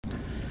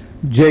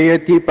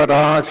ಜಯತಿ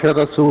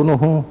ಪರಾಶರಸೂನು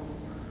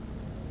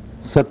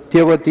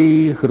ಸತ್ಯವತಿ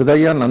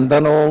ಹೃದಯ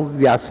ನಂದನೋ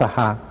ವ್ಯಾಸಃ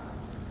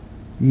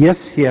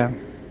ಯಸ್ಯ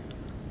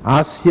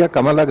ಆಸ್ಯ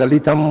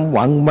ಕಮಲಗಲಿತಂ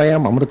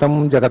ವಾಂಗ್ಮಯಮೃತಂ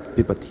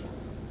ಜಗತ್ಪಿಪತಿ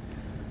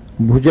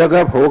ಭುಜಗ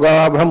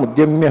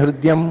ಭೋಗಾಭಮುದ್ಯಮ್ಯ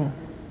ಹೃದಯಂ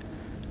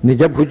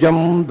ನಿಜಭುಜಂ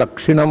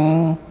ದಕ್ಷಿಣಂ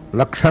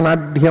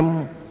ಲಕ್ಷಣಾಢ್ಯಂ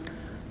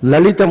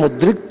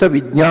ಲಲಿತಮುದ್ರಿಕ್ತ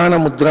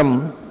ವಿಜ್ಞಾನಮುದ್ರಂ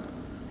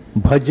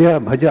ಭಜ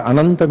ಭಜ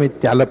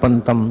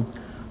ಅನಂತಮಿತ್ಯಾಲಪಂತಂ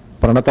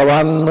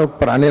ಪ್ರಣತವಾನ್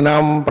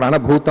ಪ್ರಾಣಿನಾಂ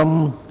ಪ್ರಾಣಭೂತಂ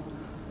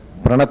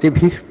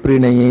ಪ್ರಣತಿಭಿಃ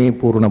ಪ್ರೀಣಯೇ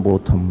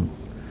ಪೂರ್ಣಬೋಧಂ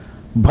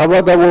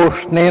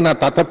ಭವದವೋಷ್ಣೇನ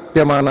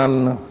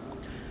ತತಪ್ಯಮಾನಾನ್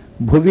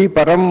ಭುವಿ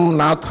ಪರಂ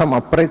ನಾಥಂ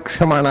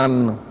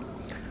ಅಪ್ರೇಕ್ಷಮಾಣಾನ್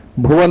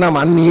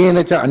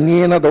ಭುವನಮನ್ಯೇನ ಚ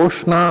ಅನ್ಯೇನ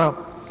ದೋಷ್ಣಾ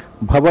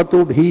ಭವತು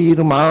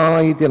ಭೀರ್ಮಾ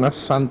ಇತಿ ನಃ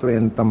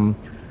ಸಾಂತ್ವಯಂತಂ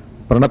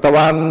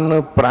ಪ್ರಣತವಾನ್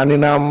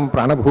ಪ್ರಾಣಿನಾಂ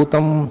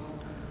ಪ್ರಾಣಭೂತಂ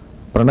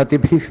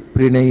ಪ್ರಣತಿಭಿಃ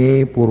ಪ್ರೀಣಯೇ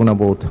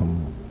ಪೂರ್ಣಬೋಧಂ.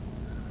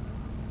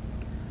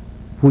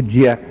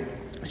 ಪೂಜ್ಯ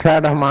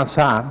ಆಷಾಢ ಮಾಸ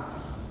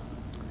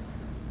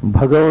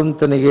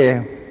ಭಗವಂತನಿಗೆ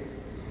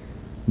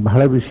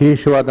ಬಹಳ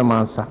ವಿಶೇಷವಾದ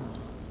ಮಾಸ.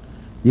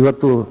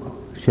 ಇವತ್ತು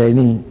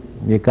ಶಯನಿ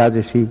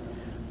ಏಕಾದಶಿ,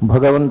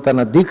 ಭಗವಂತನ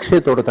ದೀಕ್ಷೆ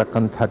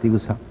ತೋಡತಕ್ಕಂಥ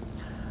ದಿವಸ.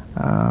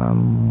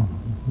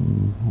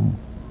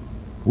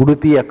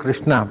 ಉಡುಪಿಯ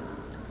ಕೃಷ್ಣ,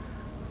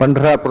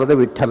 ಪಂಢರಾಪುರದ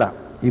ವಿಠ್ಠಲ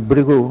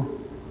ಇಬ್ಬರಿಗೂ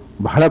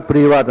ಬಹಳ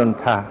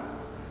ಪ್ರಿಯವಾದಂಥ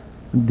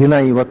ದಿನ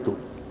ಇವತ್ತು.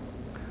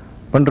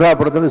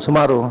 ಪಂಢರಾಪುರದಲ್ಲಿ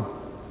ಸುಮಾರು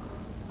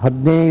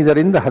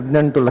 15ರಿಂದ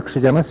 18 ಲಕ್ಷ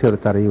ಜನ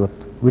ಸೇರ್ತಾರೆ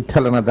ಇವತ್ತು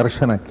ವಿಠ್ಠಲನ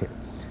ದರ್ಶನಕ್ಕೆ.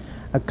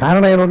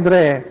 ಕಾರಣ ಏನು ಅಂದರೆ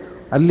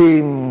ಅಲ್ಲಿ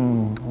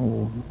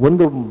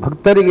ಒಂದು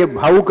ಭಕ್ತರಿಗೆ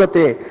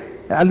ಭಾವುಕತೆ.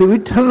 ಅಲ್ಲಿ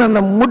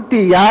ವಿಠ್ಠಲನನ್ನು ಮುಟ್ಟಿ,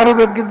 ಯಾರು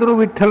ಬೇಕಿದ್ದರೂ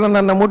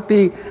ವಿಠ್ಠಲನನ್ನು ಮುಟ್ಟಿ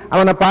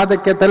ಅವನ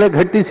ಪಾದಕ್ಕೆ ತಲೆ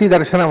ಘಟ್ಟಿಸಿ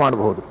ದರ್ಶನ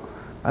ಮಾಡಬಹುದು.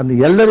 ಅದು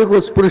ಎಲ್ಲರಿಗೂ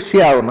ಸ್ಪೃಶ್ಯ,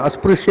 ಅವನು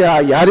ಅಸ್ಪೃಶ್ಯ,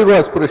 ಯಾರಿಗೂ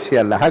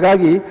ಅಸ್ಪೃಶ್ಯ ಅಲ್ಲ.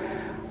 ಹಾಗಾಗಿ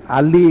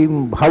ಅಲ್ಲಿ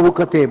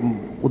ಭಾವುಕತೆ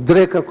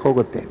ಉದ್ರೇಕಕ್ಕೆ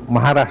ಹೋಗುತ್ತೆ.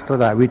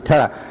 ಮಹಾರಾಷ್ಟ್ರದ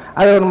ವಿಠ್ಠಲ,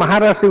 ಅದು ಅವನು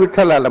ಮಹಾರಾಷ್ಟ್ರ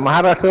ವಿಠ್ಠಲ ಅಲ್ಲ,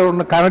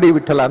 ಮಹಾರಾಷ್ಟ್ರದವನ್ನ ಕನ್ನಡಿ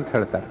ವಿಠ್ಠಲ ಅಂತ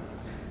ಹೇಳ್ತಾರೆ.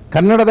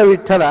 ಕನ್ನಡದ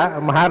ವಿಠ್ಠಲ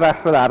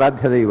ಮಹಾರಾಷ್ಟ್ರದ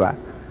ಆರಾಧ್ಯ ದೈವ.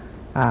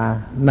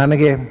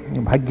 ನನಗೆ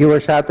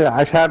ಭಾಗ್ಯವಶಾತ್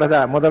ಆಷಾಢದ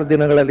ಮೊದಲ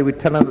ದಿನಗಳಲ್ಲಿ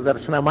ವಿಠ್ಠಲನ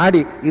ದರ್ಶನ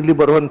ಮಾಡಿ ಇಲ್ಲಿ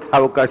ಬರುವಂಥ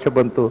ಅವಕಾಶ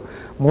ಬಂತು.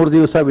 3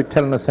 ದಿವಸ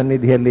ವಿಠ್ಠಲನ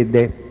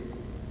ಸನ್ನಿಧಿಯಲ್ಲಿದ್ದೆ.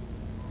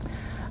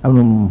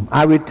 ಅವನು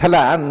ಆ ವಿಠ್ಠಲ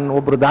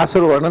ಒಬ್ಬರು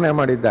ದಾಸರು ವರ್ಣನೆ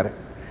ಮಾಡಿದ್ದಾರೆ.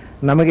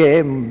 ನಮಗೆ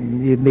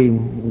ಇಲ್ಲಿ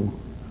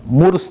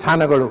 3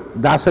 ಸ್ಥಾನಗಳು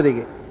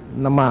ದಾಸರಿಗೆ,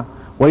 ನಮ್ಮ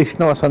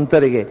ವೈಷ್ಣವ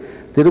ಸಂತರಿಗೆ: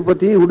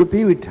 ತಿರುಪತಿ,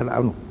 ಉಡುಪಿ, ವಿಠ್ಠಲ,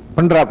 ಅವನು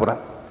ಪಂಢರಾಪುರ.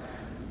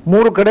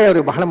 3 ಕಡೆ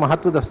ಅವರಿಗೆ ಬಹಳ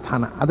ಮಹತ್ವದ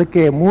ಸ್ಥಾನ.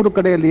 ಅದಕ್ಕೆ 3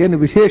 ಕಡೆಯಲ್ಲಿ ಏನು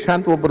ವಿಶೇಷ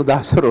ಅಂತ ಒಬ್ಬರು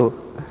ದಾಸರು,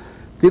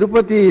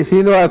 ತಿರುಪತಿ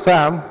ಶ್ರೀನಿವಾಸ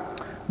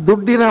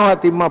ದುಡ್ಡಿನವ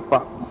ತಿಮ್ಮಪ್ಪ,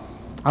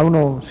 ಅವನು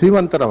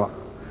ಶ್ರೀಮಂತರವ,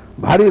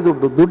 ಭಾರಿ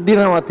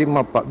ದುಡ್ಡಿನವ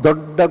ತಿಮ್ಮಪ್ಪ,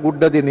 ದೊಡ್ಡ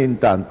ಗುಡ್ಡದಿ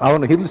ನಿಂತ ಅಂತ.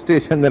 ಅವನು ಹಿಲ್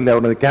ಸ್ಟೇಷನ್ನಲ್ಲಿ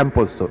ಅವನ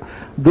ಕ್ಯಾಂಪಸ್ಸು.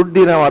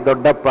 ದುಡ್ಡಿನವ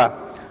ದೊಡ್ಡಪ್ಪ,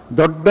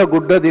 ದೊಡ್ಡ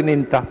ಗುಡ್ಡದಿ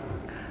ನಿಂತ.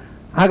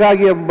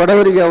 ಹಾಗಾಗಿ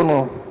ಬಡವರಿಗೆ ಅವನು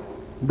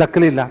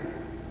ದಕ್ಕಲಿಲ್ಲ.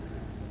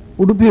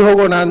 ಉಡುಪಿ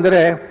ಹೋಗೋಣ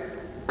ಅಂದರೆ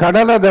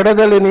ಕಡಲ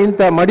ದಡದಲ್ಲಿ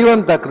ನಿಂತ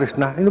ಮಡಿವಂತ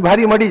ಕೃಷ್ಣ. ಇನ್ನು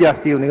ಭಾರಿ ಮಡಿ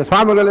ಜಾಸ್ತಿ ಇವನಿಗೆ,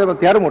 ಸ್ವಾಮಿಗಳೇ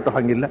ಮತ್ತೆ ಯಾರು ಮುಟ್ಟೋ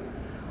ಹಂಗಿಲ್ಲ,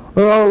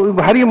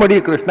 ಭಾರಿ ಮಡಿ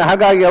ಕೃಷ್ಣ.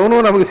 ಹಾಗಾಗಿ ಅವನು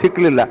ನಮಗೆ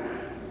ಸಿಕ್ಕಲಿಲ್ಲ.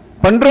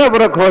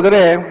 ಪಂಢರಾಪುರಕ್ಕೆ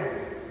ಹೋದರೆ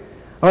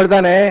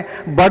ಹೊಡ್ತಾನೆ,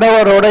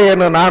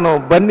 ಬಡವರೊಡೆಯನು ನಾನು,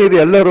 ಬನ್ನಿರಿ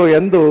ಎಲ್ಲರೂ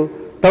ಎಂದು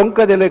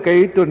ಟೊಂಕದೆಲೆ ಕೈ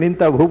ಇಟ್ಟು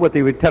ನಿಂತ ಭೂಪತಿ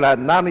ವಿಠ್ಠಲ.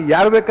 ನಾನು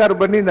ಯಾರು ಬೇಕಾದ್ರೂ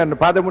ಬನ್ನಿ, ನನ್ನ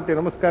ಪಾದ ಮುಟ್ಟಿ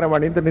ನಮಸ್ಕಾರ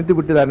ಮಾಡಿ ಅಂತ ನಿಂತು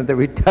ಬಿಟ್ಟಿದ್ದಾನಂತೆ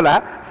ವಿಠ್ಠಲ.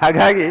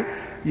 ಹಾಗಾಗಿ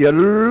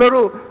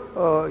ಎಲ್ಲರೂ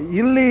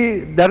ಇಲ್ಲಿ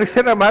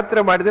ದರ್ಶನ ಮಾತ್ರ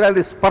ಮಾಡಿದರೆ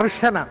ಅಲ್ಲಿ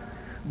ಸ್ಪರ್ಶನ,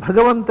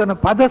 ಭಗವಂತನ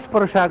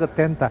ಪಾದಸ್ಪರ್ಶ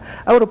ಆಗುತ್ತೆ ಅಂತ.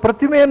 ಅವರು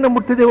ಪ್ರತಿಮೆಯನ್ನು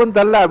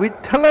ಮುಟ್ಟಿದೆವಂತಲ್ಲ,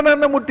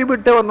 ವಿಠ್ಠಲನನ್ನು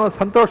ಮುಟ್ಟಿಬಿಟ್ಟೆ ಅನ್ನೋ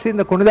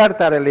ಸಂತೋಷದಿಂದ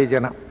ಕುಣಿದಾಡ್ತಾರೆ ಅಲ್ಲಿ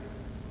ಜನ.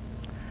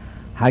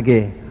 ಹಾಗೆ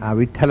ಆ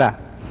ವಿಠ್ಠಲ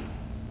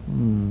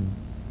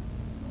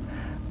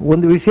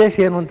ಒಂದು ವಿಶೇಷ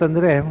ಏನು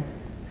ಅಂತಂದರೆ,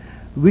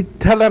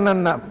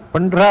 ವಿಠ್ಠಲನನ್ನು,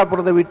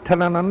 ಪಂಢರಾಪುರದ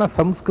ವಿಠ್ಠಲನನ್ನು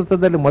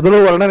ಸಂಸ್ಕೃತದಲ್ಲಿ ಮೊದಲು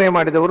ವರ್ಣನೆ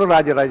ಮಾಡಿದವರು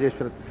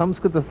ರಾಜರಾಜೇಶ್ವರ.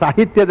 ಸಂಸ್ಕೃತ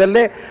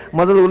ಸಾಹಿತ್ಯದಲ್ಲೇ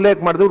ಮೊದಲು ಉಲ್ಲೇಖ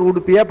ಮಾಡಿದವರು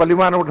ಉಡುಪಿಯ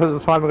ಪಲಿಮಾನ ಮಠದ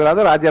ಸ್ವಾಮಿಗಳಾದ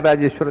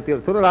ರಾಜರಾಜೇಶ್ವರ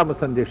ತೀರ್ಥರು ರಾಮ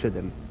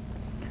ಸಂದೇಶದಲ್ಲಿ.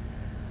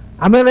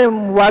 ಆಮೇಲೆ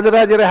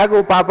ವಾದರಾಜರೇ ಹಾಗೂ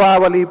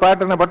ಪಾಪಾವಲಿ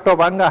ಪಾಟನ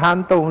ಭಟ್ಟೋಪಾಂಗ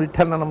ಅಂತ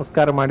ವಿಠ್ಠಲನ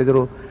ನಮಸ್ಕಾರ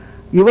ಮಾಡಿದರು.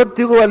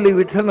 ಇವತ್ತಿಗೂ ಅಲ್ಲಿ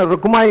ವಿಠ್ಠಲನ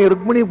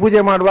ರುಕ್ಮಿಣಿ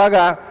ಪೂಜೆ ಮಾಡುವಾಗ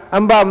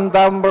ಅಂಬಾಂ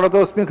ತಾಂ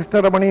ಬಡತೋಸ್ಮಿ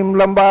ಕೃಷ್ಣರಮಣೀಂ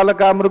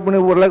ಲಂಬಾಲಕಾಂ ರುಕ್ಮಿಣಿ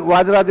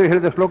ವಾದರಾಜರು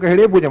ಹೇಳಿದ ಶ್ಲೋಕ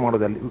ಹೇಳಿಯೇ ಪೂಜೆ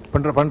ಮಾಡೋದಲ್ಲಿ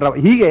ಪಂಡ್ರ.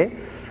 ಹೀಗೆ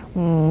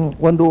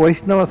ಒಂದು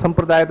ವೈಷ್ಣವ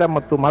ಸಂಪ್ರದಾಯದ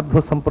ಮತ್ತು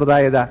ಮಾಧ್ವ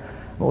ಸಂಪ್ರದಾಯದ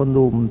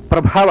ಒಂದು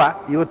ಪ್ರಭಾವ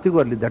ಇವತ್ತಿಗೂ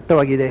ಅಲ್ಲಿ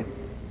ದಟ್ಟವಾಗಿದೆ.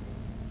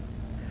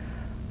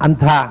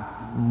 ಅಂಥ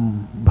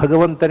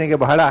ಭಗವಂತನಿಗೆ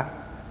ಬಹಳ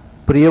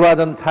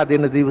ಪ್ರಿಯವಾದಂಥ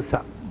ದಿವಸ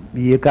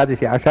ಈ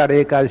ಏಕಾದಶಿ, ಆಷಾಢ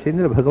ಏಕಾದಶಿ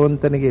ಅಂದರೆ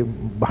ಭಗವಂತನಿಗೆ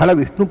ಬಹಳ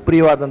ವಿಷ್ಣು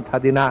ಪ್ರಿಯವಾದಂಥ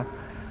ದಿನ.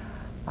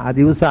 ಆ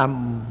ದಿವಸ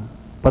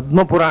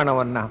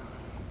ಪದ್ಮಪುರಾಣವನ್ನು,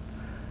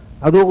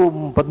 ಅದು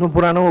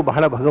ಪದ್ಮಪುರಾಣವು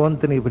ಬಹಲ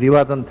ಭಗವಂತನಿಗೆ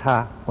ಪ್ರಿಯವಾದಂಥ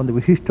ಒಂದು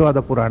ವಿಶಿಷ್ಟವಾದ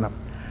ಪುರಾಣ.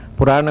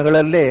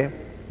 ಪುರಾಣಗಳಲ್ಲೇ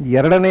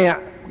 2ನೇ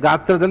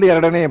ಗಾತ್ರದಲ್ಲಿ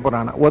 2ನೇ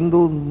ಪುರಾಣ. ಒಂದು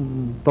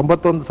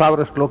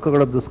 91,000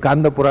 ಶ್ಲೋಕಗಳದ್ದು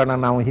ಸ್ಕಾಂದ ಪುರಾಣ,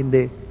 ನಾವು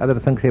ಹಿಂದೆ ಅದರ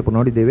ಸಂಕ್ಷೇಪ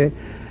ನೋಡಿದ್ದೇವೆ.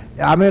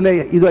 ಆಮೇಲೆ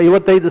ಇದು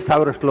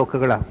 55,000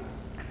 ಶ್ಲೋಕಗಳ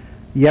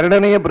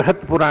 2ನೇ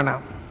ಬೃಹತ್ ಪುರಾಣ.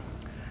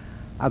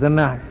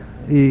 ಅದನ್ನು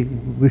ಈ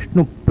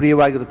ವಿಷ್ಣು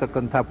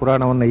ಪ್ರಿಯವಾಗಿರತಕ್ಕಂಥ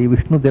ಪುರಾಣವನ್ನು ಈ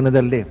ವಿಷ್ಣು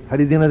ದಿನದಲ್ಲೇ,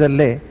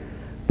 ಹರಿದಿನದಲ್ಲೇ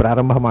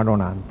ಪ್ರಾರಂಭ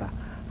ಮಾಡೋಣ ಅಂತ.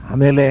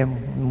 ಆಮೇಲೆ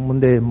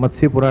ಮುಂದೆ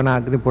ಮತ್ಸ್ಯ ಪುರಾಣ,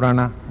 ಅಗ್ನಿ ಪುರಾಣ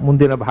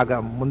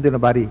ಮುಂದಿನ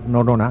ಬಾರಿ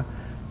ನೋಡೋಣ.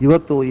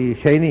 ಇವತ್ತು ಈ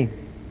ಶೈನಿ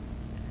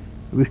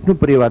ವಿಷ್ಣು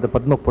ಪ್ರಿಯವಾದ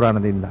ಪದ್ಮ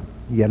ಪುರಾಣದಿಂದ.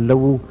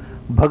 ಎಲ್ಲವೂ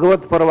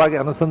ಭಗವತ್ ಪರವಾಗಿ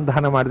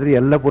ಅನುಸಂಧಾನ ಮಾಡಿದರೆ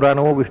ಎಲ್ಲ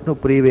ಪುರಾಣವೂ ವಿಷ್ಣು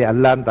ಪ್ರಿಯವೇ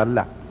ಅಲ್ಲ ಅಂತ ಅಲ್ಲ.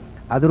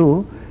 ಆದರೂ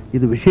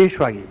ಇದು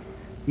ವಿಶೇಷವಾಗಿ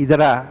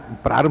ಇದರ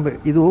ಪ್ರಾರಂಭ,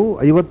 ಇದು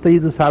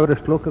 55,000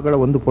 ಶ್ಲೋಕಗಳ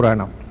ಒಂದು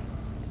ಪುರಾಣ.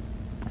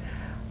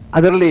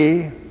 ಅದರಲ್ಲಿ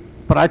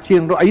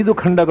ಪ್ರಾಚೀನರು 5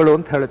 ಖಂಡಗಳು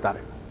ಅಂತ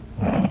ಹೇಳ್ತಾರೆ.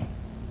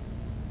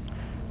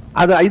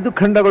 ಅದು 5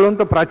 ಖಂಡಗಳು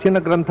ಅಂತ ಪ್ರಾಚೀನ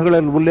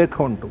ಗ್ರಂಥಗಳಲ್ಲಿ ಉಲ್ಲೇಖ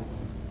ಉಂಟು.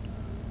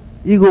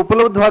 ಈಗ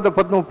ಉಪಲಬ್ಧವಾದ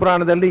ಪದ್ಮ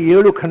ಪುರಾಣದಲ್ಲಿ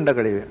 7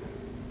 ಖಂಡಗಳಿವೆ.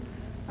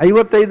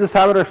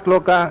 55,000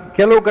 ಶ್ಲೋಕ.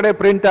 ಕೆಲವು ಕಡೆ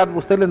ಪ್ರಿಂಟ್ ಆದ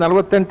ಪುಸ್ತಕದಲ್ಲಿ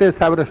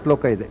 48,000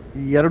 ಶ್ಲೋಕ ಇದೆ.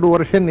 2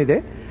 ವರ್ಷನ್ ಇದೆ.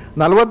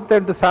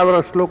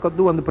 48,000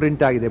 ಶ್ಲೋಕದ್ದು ಒಂದು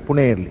ಪ್ರಿಂಟ್ ಆಗಿದೆ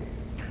ಪುಣೆಯಲ್ಲಿ.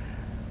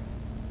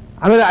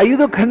 ಆಮೇಲೆ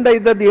 5 ಖಂಡ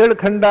ಇದ್ದದ್ದು 7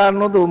 ಖಂಡ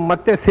ಅನ್ನೋದು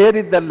ಮತ್ತೆ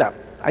ಸೇರಿದ್ದಲ್ಲ.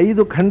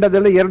 5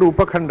 ಖಂಡದಲ್ಲಿ 2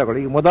 ಉಪಖಂಡಗಳು.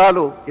 ಈಗ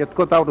ಮೊದಲು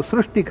ಎತ್ಕೋತಾವ್ರು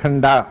ಸೃಷ್ಟಿ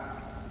ಖಂಡ,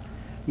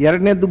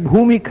 2ನೇದ್ದು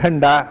ಭೂಮಿ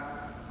ಖಂಡ,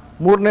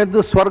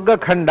 3ನೇದ್ದು ಸ್ವರ್ಗ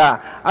ಖಂಡ,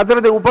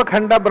 ಅದರದ್ದು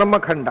ಉಪಖಂಡ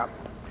ಬ್ರಹ್ಮಖಂಡ,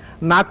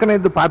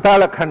 4ನೇದ್ದು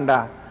ಪಾತಾಳ ಖಂಡ,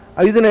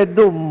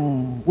 5ನೇದ್ದು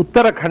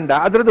ಉತ್ತರಖಂಡ,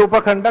 ಅದರದ್ದು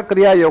ಉಪಖಂಡ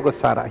ಕ್ರಿಯಾಯೋಗ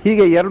ಸಾರ.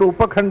 ಹೀಗೆ 2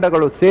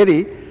 ಉಪಖಂಡಗಳು ಸೇರಿ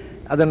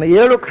ಅದನ್ನು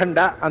 7 ಖಂಡ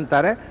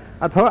ಅಂತಾರೆ,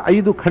 ಅಥವಾ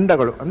 5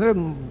 ಖಂಡಗಳು ಅಂದರೆ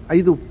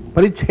 5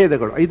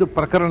 ಪರಿಚ್ಛೇದಗಳು, 5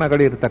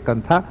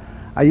 ಪ್ರಕರಣಗಳಿರ್ತಕ್ಕಂಥ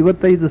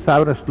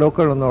 55,000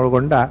 ಶ್ಲೋಕಗಳನ್ನು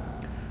ಒಳಗೊಂಡ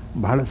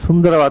ಬಹಳ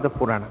ಸುಂದರವಾದ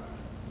ಪುರಾಣ.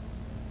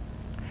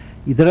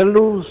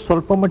 ಇದರಲ್ಲೂ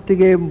ಸ್ವಲ್ಪ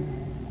ಮಟ್ಟಿಗೆ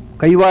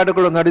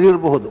ಕೈವಾಡಗಳು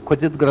ನಡೆದಿರಬಹುದು,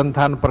 ಕ್ವಚಿತ್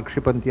ಗ್ರಂಥಾನ್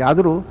ಪ್ರಕ್ಷಿಪಂತಿ.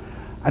 ಆದರೂ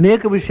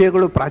ಅನೇಕ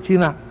ವಿಷಯಗಳು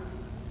ಪ್ರಾಚೀನ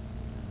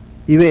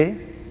ಇವೆ,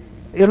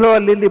 ಎಲ್ಲೋ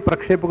ಅಲ್ಲಿ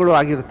ಪ್ರಕ್ಷೇಪಗಳು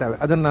ಆಗಿರ್ತವೆ.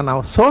 ಅದನ್ನು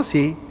ನಾವು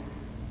ಸೋಸಿ,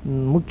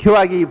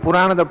 ಮುಖ್ಯವಾಗಿ ಈ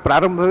ಪುರಾಣದ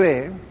ಪ್ರಾರಂಭವೇ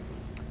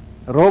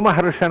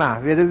ರೋಮಹರ್ಷಣ,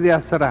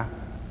 ವೇದವ್ಯಾಸರ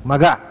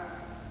ಮಗ.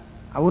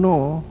 ಅವನು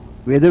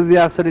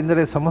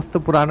ವೇದವ್ಯಾಸರಿಂದಲೇ ಸಮಸ್ತ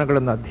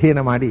ಪುರಾಣಗಳನ್ನು ಅಧ್ಯಯನ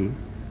ಮಾಡಿ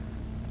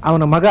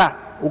ಅವನ ಮಗ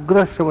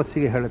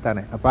ಉಗ್ರಶ್ರವಸ್ಸಿಗೆ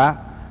ಹೇಳ್ತಾನೆ, ಅಪ್ಪ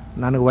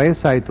ನನಗೆ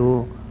ವಯಸ್ಸಾಯಿತು,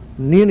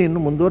 ನೀನಿನ್ನು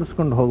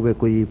ಮುಂದುವರಿಸ್ಕೊಂಡು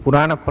ಹೋಗಬೇಕು ಈ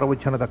ಪುರಾಣ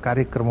ಪ್ರವಚನದ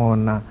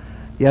ಕಾರ್ಯಕ್ರಮವನ್ನು,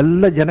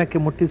 ಎಲ್ಲ ಜನಕ್ಕೆ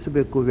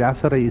ಮುಟ್ಟಿಸಬೇಕು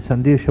ವ್ಯಾಸರ ಈ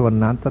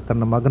ಸಂದೇಶವನ್ನು ಅಂತ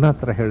ತನ್ನ ಮಗನ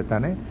ಹತ್ರ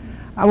ಹೇಳ್ತಾನೆ.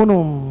 ಅವನು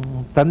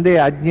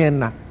ತಂದೆಯ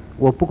ಆಜ್ಞೆಯನ್ನು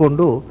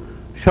ಒಪ್ಪಿಕೊಂಡು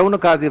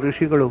ಶೌನಕಾದಿ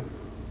ಋಷಿಗಳು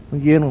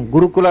ಏನು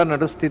ಗುರುಕುಲ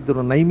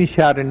ನಡೆಸ್ತಿದ್ದರು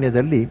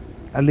ನೈಮಿಷಾರಣ್ಯದಲ್ಲಿ,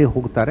 ಅಲ್ಲಿ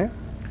ಹೋಗ್ತಾರೆ.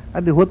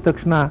 ಅಲ್ಲಿ ಹೋದ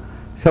ತಕ್ಷಣ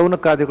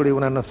ಶೌನಕಾದಿಗಳು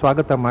ಇವನನ್ನು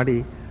ಸ್ವಾಗತ ಮಾಡಿ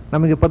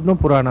ನಮಗೆ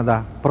ಪದ್ಮಪುರಾಣದ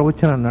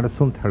ಪ್ರವಚನ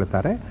ನಡೆಸು ಅಂತ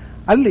ಹೇಳ್ತಾರೆ.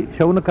 ಅಲ್ಲಿ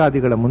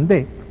ಶೌನಕಾದಿಗಳ ಮುಂದೆ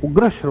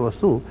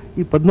ಉಗ್ರಶ್ರವಸ್ಸು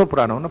ಈ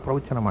ಪದ್ಮಪುರಾಣವನ್ನು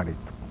ಪ್ರವಚನ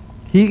ಮಾಡಿತ್ತು.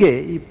 ಹೀಗೆ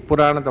ಈ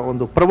ಪುರಾಣದ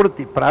ಒಂದು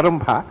ಪ್ರವೃತ್ತಿ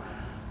ಪ್ರಾರಂಭ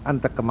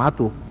ಅಂತಕ್ಕ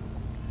ಮಾತು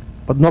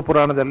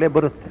ಪದ್ಮಪುರಾಣದಲ್ಲೇ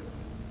ಬರುತ್ತೆ.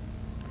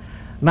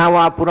 ನಾವು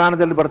ಆ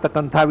ಪುರಾಣದಲ್ಲಿ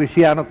ಬರ್ತಕ್ಕಂಥ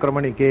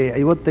ವಿಷಯಾನುಕ್ರಮಣಿಕೆ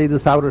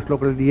 55,000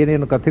 ಶ್ಲೋಕಗಳಲ್ಲಿ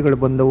ಏನೇನು ಕಥೆಗಳು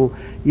ಬಂದವು,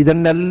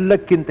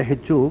 ಇದನ್ನೆಲ್ಲಕ್ಕಿಂತ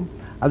ಹೆಚ್ಚು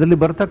ಅದರಲ್ಲಿ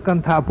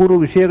ಬರ್ತಕ್ಕಂಥ ಅಪೂರ್ವ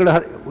ವಿಷಯಗಳ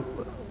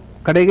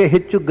ಕಡೆಗೆ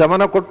ಹೆಚ್ಚು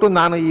ಗಮನ ಕೊಟ್ಟು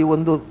ನಾನು ಈ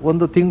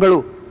ಒಂದು ತಿಂಗಳು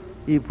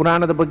ಈ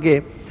ಪುರಾಣದ ಬಗ್ಗೆ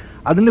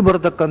ಅದರಲ್ಲಿ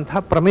ಬರತಕ್ಕಂಥ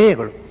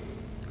ಪ್ರಮೇಯಗಳು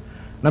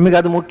ನಮಗೆ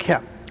ಅದು ಮುಖ್ಯ.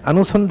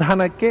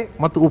 ಅನುಸಂಧಾನಕ್ಕೆ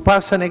ಮತ್ತು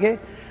ಉಪಾಸನೆಗೆ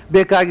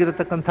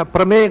ಬೇಕಾಗಿರತಕ್ಕಂಥ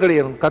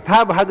ಪ್ರಮೇಯಗಳೇನು,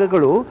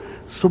 ಕಥಾಭಾಗಗಳು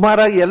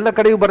ಸುಮಾರಾಗಿ ಎಲ್ಲ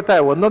ಕಡೆಯೂ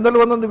ಬರ್ತಾವೆ. ಒಂದೊಂದರಲ್ಲಿ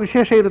ಒಂದೊಂದು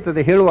ವಿಶೇಷ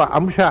ಇರುತ್ತದೆ, ಹೇಳುವ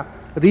ಅಂಶ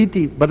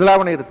ರೀತಿ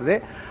ಬದಲಾವಣೆ ಇರುತ್ತದೆ.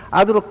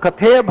 ಆದರೂ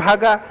ಕಥೆಯ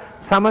ಭಾಗ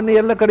ಸಾಮಾನ್ಯ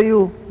ಎಲ್ಲ ಕಡೆಯೂ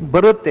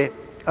ಬರುತ್ತೆ,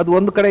 ಅದು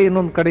ಒಂದು ಕಡೆ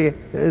ಇನ್ನೊಂದು ಕಡೆ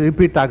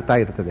ರಿಪೀಟ್ ಆಗ್ತಾ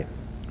ಇರ್ತದೆ.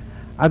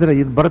 ಆದರೆ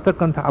ಇದು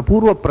ಬರತಕ್ಕಂಥ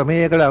ಅಪೂರ್ವ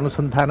ಪ್ರಮೇಯಗಳ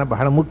ಅನುಸಂಧಾನ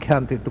ಬಹಳ ಮುಖ್ಯ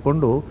ಅಂತ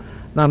ಇಟ್ಟುಕೊಂಡು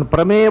ನಾನು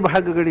ಪ್ರಮೇಯ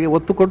ಭಾಗಗಳಿಗೆ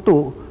ಒತ್ತು ಕೊಟ್ಟು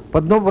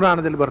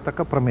ಪದ್ಮಪುರಾಣದಲ್ಲಿ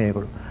ಬರ್ತಕ್ಕ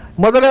ಪ್ರಮೇಯಗಳು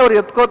ಮೊದಲೇ ಅವರು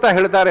ಎತ್ಕೋತಾ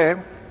ಹೇಳ್ತಾರೆ,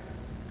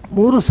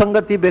 3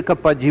 ಸಂಗತಿ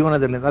ಬೇಕಪ್ಪ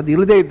ಜೀವನದಲ್ಲಿ, ಅದು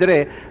ಇಲ್ಲದೆ ಇದ್ದರೆ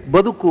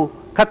ಬದುಕು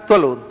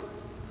ಕತ್ತಲು,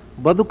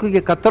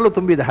 ಬದುಕಿಗೆ ಕತ್ತಲು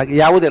ತುಂಬಿದ ಹಾಗೆ.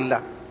 ಯಾವುದೆಲ್ಲ?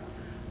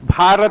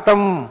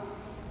 ಭಾರತಂ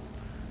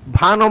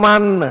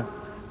ಭಾನುಮಾನ್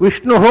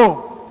ವಿಷ್ಣು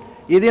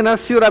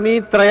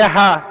ಇದಿನಸ್ಯುರಮೀತ್ರಯ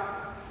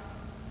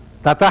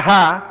ತತಃ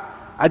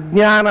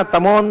ಅಜ್ಞಾನ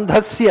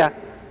ತಮೋಂಧಸ್ಯ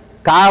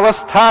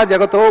ಕಾವಸ್ಥಾ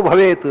ಜಗತೋ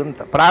ಭವೇತ್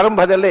ಅಂತ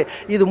ಪ್ರಾರಂಭದಲ್ಲೇ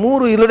ಇದು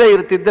 3 ಇಲ್ಲದೆ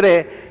ಇರ್ತಿದ್ರೆ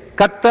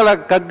ಕತ್ತಲ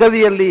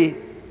ಕಗ್ಗವಿಯಲ್ಲಿ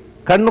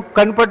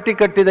ಕಣ್ಪಟ್ಟಿ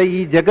ಕಟ್ಟಿದ ಈ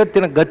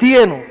ಜಗತ್ತಿನ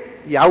ಗತಿಯೇನು?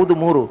 ಯಾವುದು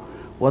 3?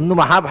 ಒಂದು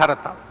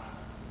ಮಹಾಭಾರತ,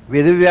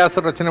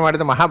 ವೇದವ್ಯಾಸರು ರಚನೆ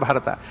ಮಾಡಿದ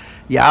ಮಹಾಭಾರತ.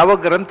 ಯಾವ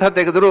ಗ್ರಂಥ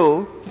ತೆಗೆದರೂ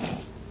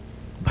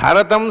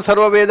ಭಾರತಂ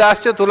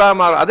ಸರ್ವವೇದಾಶ್ಚ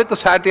ತುಲಾಮಾರು, ಅದಕ್ಕೆ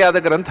ಸಾಟಿಯಾದ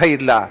ಗ್ರಂಥ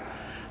ಇಲ್ಲ.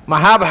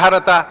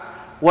 ಮಹಾಭಾರತ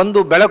ಒಂದು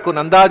ಬೆಳಕು,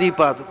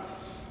 ನಂದಾದೀಪ ಅದು.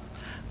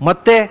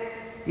 ಮತ್ತೆ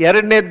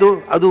 2ನೇದ್ದು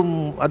ಅದು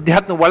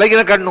ಅಧ್ಯಾತ್ಮ,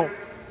 ಒಳಗಿನ ಕಣ್ಣು.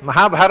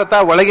 ಮಹಾಭಾರತ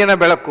ಒಳಗಿನ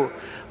ಬೆಳಕು,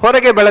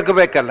 ಹೊರಗೆ ಬೆಳಕು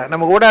ಬೇಕಲ್ಲ,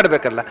 ನಮಗೆ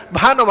ಓಡಾಡಬೇಕಲ್ಲ.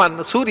 ಭಾನುಮಾನ್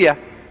ಸೂರ್ಯ,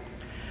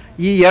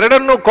 ಈ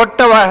 2ನ್ನು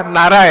ಕೊಟ್ಟವ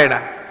ನಾರಾಯಣ.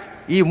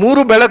 ಈ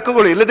 3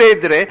 ಬೆಳಕುಗಳು ಇಲ್ಲದೇ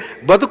ಇದ್ದರೆ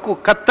ಬದುಕು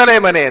ಕತ್ತಲೆ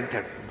ಮನೆ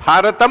ಅಂತೇಳಿ.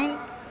 ಭಾರತಂ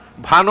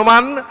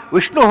ಭಾನುಮಾನ್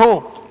ವಿಷ್ಣು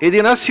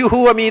ಇದಿನ ಸ್ಯುಹು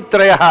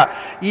ಅಮೀತ್ರಯ,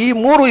 ಈ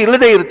 3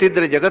 ಇಲ್ಲದೆ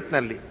ಇರ್ತಿದ್ರೆ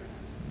ಜಗತ್ತಿನಲ್ಲಿ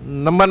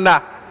ನಮ್ಮನ್ನ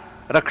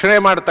ರಕ್ಷಣೆ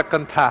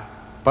ಮಾಡತಕ್ಕಂಥ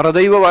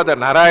ಪರದೈವವಾದ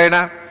ನಾರಾಯಣ,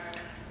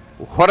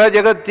 ಹೊರ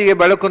ಜಗತ್ತಿಗೆ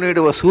ಬೆಳಕು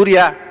ನೀಡುವ ಸೂರ್ಯ,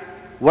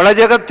 ಒಳ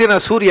ಜಗತ್ತಿನ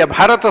ಸೂರ್ಯ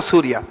ಭಾರತ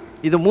ಸೂರ್ಯ,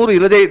 ಇದು 3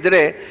 ಇಲ್ಲದೆ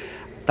ಇದ್ದರೆ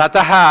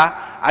ತತಃ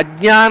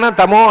ಅಜ್ಞಾನ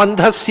ತಮೋ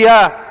ಅಂಧಸ್ಯ,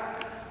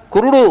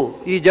 ಕುರುಡು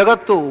ಈ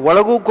ಜಗತ್ತು,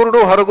 ಒಳಗೂ ಕುರುಡು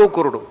ಹೊರಗೂ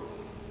ಕುರುಡು.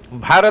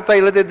 ಭಾರತ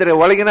ಇಲ್ಲದಿದ್ದರೆ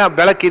ಒಳಗಿನ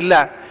ಬೆಳಕಿಲ್ಲ,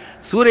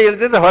 ಸೂರ್ಯ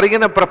ಇಲ್ಲದಿದ್ದರೆ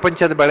ಹೊರಗಿನ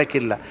ಪ್ರಪಂಚದ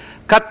ಬೆಳಕಿಲ್ಲ.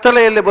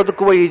 ಕತ್ತಲೆಯಲ್ಲಿ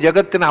ಬದುಕುವ ಈ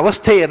ಜಗತ್ತಿನ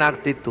ಅವಸ್ಥೆ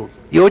ಏನಾಗ್ತಿತ್ತು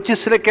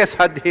ಯೋಚಿಸಲಿಕ್ಕೆ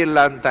ಸಾಧ್ಯ ಇಲ್ಲ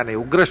ಅಂತಾನೆ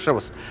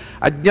ಉಗ್ರಶ್ರವಸ್.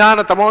 ಅಜ್ಞಾನ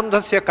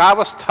ತಮೋಂಧಸ್ಯ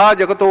ಕಾವಸ್ಥಾ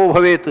ಜಗತೋ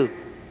ಭವೇತ್.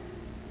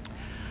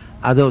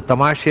 ಅದು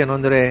ತಮಾಷೆ ಏನು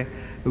ಅಂದರೆ,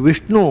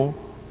 ವಿಷ್ಣು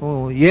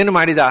ಏನು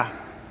ಮಾಡಿದ?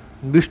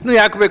 ವಿಷ್ಣು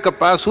ಯಾಕೆ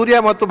ಬೇಕಪ್ಪ? ಸೂರ್ಯ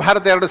ಮತ್ತು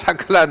ಭಾರತ ಎರಡು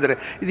ಸಾಕಲ್ಲ ಅಂದರೆ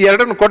ಇದು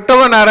ಎರಡನ್ನು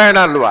ಕೊಟ್ಟವ ನಾರಾಯಣ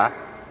ಅಲ್ವಾ?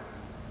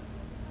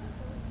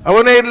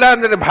 ಅವನೇ ಇಲ್ಲ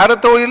ಅಂದರೆ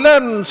ಭಾರತವೂ ಇಲ್ಲ,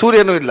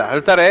 ಸೂರ್ಯನೂ ಇಲ್ಲ.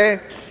 ಹೇಳ್ತಾರೆ,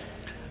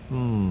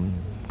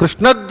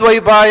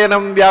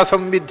 ಕೃಷ್ಣದ್ವೈಪಾಯನಂ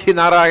ವ್ಯಾಸಂ ವಿದ್ಧಿ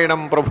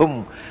ನಾರಾಯಣಂ ಪ್ರಭುಂ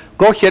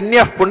ಕೋಹ್ಯನ್ಯ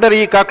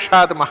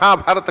ಪುಂಡರೀಕಾಕ್ಷಾತ್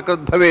ಮಹಾಭಾರತ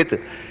ಕೃದ್ಭವೇತ್.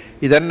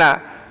 ಇದನ್ನು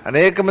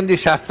ಅನೇಕ ಮಂದಿ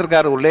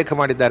ಶಾಸ್ತ್ರಗಾರರು ಉಲ್ಲೇಖ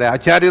ಮಾಡಿದ್ದಾರೆ,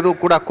 ಆಚಾರ್ಯರು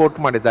ಕೂಡ ಕೋಟ್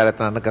ಮಾಡಿದ್ದಾರೆ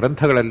ತನ್ನ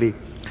ಗ್ರಂಥಗಳಲ್ಲಿ.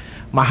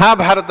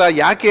 ಮಹಾಭಾರತ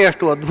ಯಾಕೆ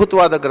ಅಷ್ಟು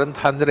ಅದ್ಭುತವಾದ ಗ್ರಂಥ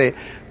ಅಂದರೆ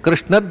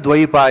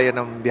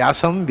ಕೃಷ್ಣದ್ವೈಪಾಯನಂ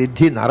ವ್ಯಾಸಂ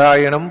ವಿದ್ಧಿ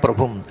ನಾರಾಯಣಂ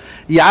ಪ್ರಭುಂ.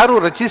 ಯಾರು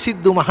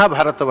ರಚಿಸಿದ್ದು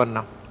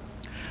ಮಹಾಭಾರತವನ್ನು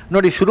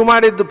ನೋಡಿ, ಶುರು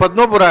ಮಾಡಿದ್ದು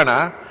ಪದ್ಮಪುರಾಣ,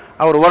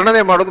 ಅವರು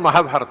ವರ್ಣನೆ ಮಾಡೋದು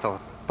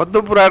ಮಹಾಭಾರತವನ್ನು.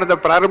 ಪದ್ಮಪುರಾಣದ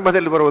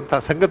ಪ್ರಾರಂಭದಲ್ಲಿ ಬರುವಂತಹ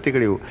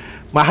ಸಂಗತಿಗಳಿವು.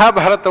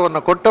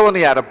 ಮಹಾಭಾರತವನ್ನು ಕೊಟ್ಟವನು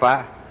ಯಾರಪ್ಪ?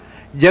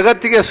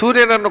 ಜಗತ್ತಿಗೆ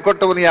ಸೂರ್ಯನನ್ನು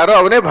ಕೊಟ್ಟವನು ಯಾರೋ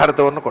ಅವನೇ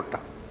ಭಾರತವನ್ನು ಕೊಟ್ಟ.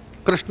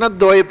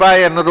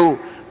 ಕೃಷ್ಣದ್ವೈಪಾಯನರು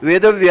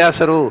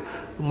ವೇದವ್ಯಾಸರು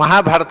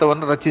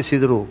ಮಹಾಭಾರತವನ್ನು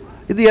ರಚಿಸಿದರು.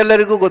 ಇದು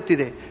ಎಲ್ಲರಿಗೂ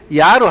ಗೊತ್ತಿದೆ.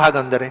 ಯಾರು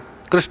ಹಾಗಂದರೆ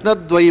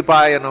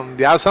ಕೃಷ್ಣದ್ವೈಪಾಯನಂ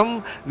ವ್ಯಾಸಂ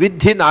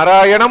ವಿದ್ಧಿ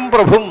ನಾರಾಯಣಂ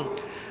ಪ್ರಭುಂ.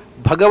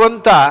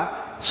 ಭಗವಂತ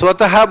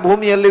ಸ್ವತಃ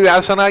ಭೂಮಿಯಲ್ಲಿ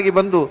ವ್ಯಾಸನಾಗಿ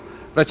ಬಂದು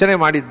ರಚನೆ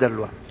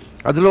ಮಾಡಿದ್ದಲ್ವ.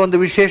 ಅದರಲ್ಲೂ ಒಂದು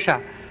ವಿಶೇಷ,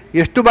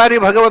 ಎಷ್ಟು ಬಾರಿ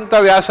ಭಗವಂತ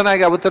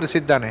ವ್ಯಾಸನಾಗಿ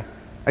ಅವತರಿಸಿದ್ದಾನೆ?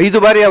 5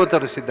 ಬಾರಿ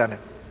ಅವತರಿಸಿದ್ದಾನೆ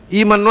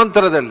ಈ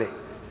ಮನ್ವಂತರದಲ್ಲಿ.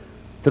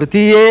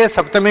 ತೃತೀಯೇ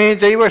ಸಪ್ತಮೇ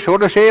ಚೈವ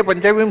ಷೋಡಶೇ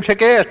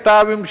ಪಂಚವಿಂಶಕೆ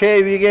ಅಷ್ಟಾವಿಂಶೇ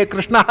ಹೀಗೆ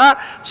ಕೃಷ್ಣ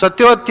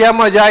ಸತ್ಯವತ್ಯಾಂ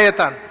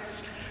ಅಜಾಯತಾನ್.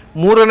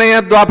 3ನೆಯ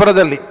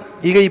ದ್ವಾಪರದಲ್ಲಿ,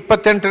 ಈಗ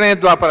 28ನೇ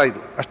ದ್ವಾಪರ,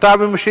 ಇದು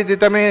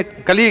ಅಷ್ಟಾವಿಂಶತಿತಮೇ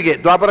ಕಲಿಗೆ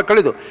ದ್ವಾಪರ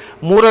ಕಳೆದು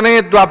 3ನೇ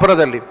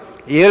ದ್ವಾಪರದಲ್ಲಿ,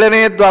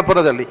 7ನೇ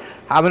ದ್ವಾಪರದಲ್ಲಿ,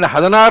 ಆಮೇಲೆ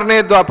 16ನೇ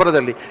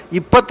ದ್ವಾಪರದಲ್ಲಿ,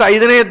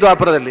 25ನೇ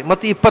ದ್ವಾಪರದಲ್ಲಿ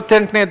ಮತ್ತು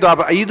 28ನೇ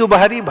ದ್ವಾಪರ 5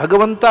 ಬಾರಿ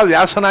ಭಗವಂತ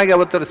ವ್ಯಾಸನಾಗಿ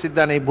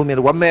ಅವತರಿಸಿದ್ದಾನೆ ಈ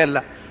ಭೂಮಿಯಲ್ಲಿ. ಒಮ್ಮೆ ಅಲ್ಲ,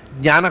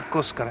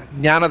 ಜ್ಞಾನಕ್ಕೋಸ್ಕರ,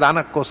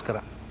 ಜ್ಞಾನದಾನಕ್ಕೋಸ್ಕರ.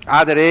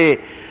 ಆದರೆ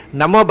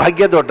ನಮ್ಮ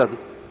ಭಾಗ್ಯ ದೊಡ್ಡದು.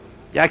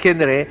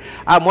 ಯಾಕೆಂದರೆ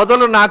ಆ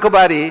ಮೊದಲು 4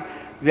 ಬಾರಿ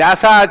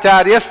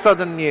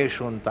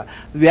ವ್ಯಾಸಾಚಾರ್ಯಸ್ತದನ್ಯೇಷು ಅಂತ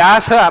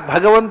ವ್ಯಾಸ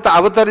ಭಗವಂತ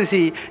ಅವತರಿಸಿ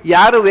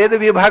ಯಾರು ವೇದ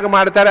ವಿಭಾಗ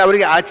ಮಾಡ್ತಾರೆ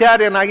ಅವರಿಗೆ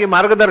ಆಚಾರ್ಯನಾಗಿ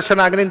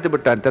ಮಾರ್ಗದರ್ಶನಾಗಿ ನಿಂತು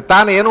ಬಿಟ್ಟಂತೆ.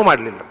 ತಾನೇನೂ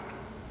ಮಾಡಲಿಲ್ಲ.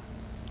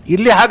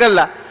 ಇಲ್ಲಿ ಹಾಗಲ್ಲ,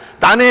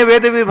 ತಾನೇ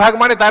ವೇದ ವಿಭಾಗ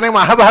ಮಾಡಿ ತಾನೇ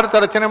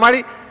ಮಹಾಭಾರತ ರಚನೆ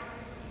ಮಾಡಿ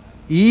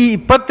ಈ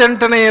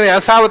 28ನೇ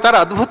ವ್ಯಾಸಾವತಾರ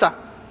ಅದ್ಭುತ.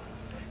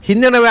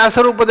 ಹಿಂದಿನ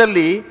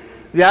ವ್ಯಾಸರೂಪದಲ್ಲಿ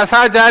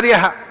ವ್ಯಾಸಾಚಾರ್ಯ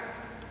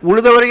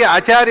ಉಳಿದವರಿಗೆ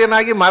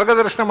ಆಚಾರ್ಯನಾಗಿ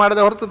ಮಾರ್ಗದರ್ಶನ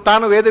ಮಾಡದ ಹೊರತು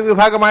ತಾನು ವೇದ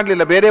ವಿಭಾಗ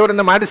ಮಾಡಲಿಲ್ಲ,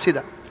 ಬೇರೆಯವರಿಂದ ಮಾಡಿಸಿದ.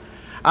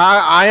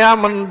 ಆಯಾ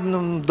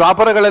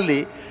ದ್ವಾಪರಗಳಲ್ಲಿ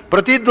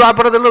ಪ್ರತಿ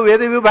ದ್ವಾಪರದಲ್ಲೂ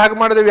ವೇದ ವಿಭಾಗ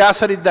ಮಾಡಿದ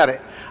ವ್ಯಾಸರಿದ್ದಾರೆ.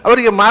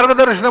 ಅವರಿಗೆ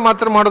ಮಾರ್ಗದರ್ಶನ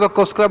ಮಾತ್ರ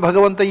ಮಾಡೋದಕ್ಕೋಸ್ಕರ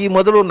ಭಗವಂತ ಈ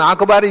ಮೊದಲು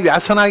 4 ಬಾರಿ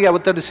ವ್ಯಾಸನಾಗಿ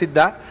ಅವತರಿಸಿದ್ದ.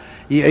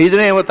 ಈ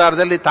 5ನೇ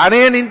ಅವತಾರದಲ್ಲಿ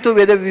ತಾನೇ ನಿಂತು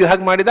ವೇದ ವಿಭಾಗ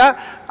ಮಾಡಿದ.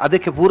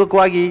 ಅದಕ್ಕೆ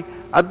ಪೂರಕವಾಗಿ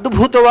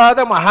ಅದ್ಭುತವಾದ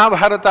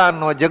ಮಹಾಭಾರತ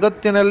ಅನ್ನುವ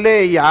ಜಗತ್ತಿನಲ್ಲೇ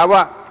ಯಾವ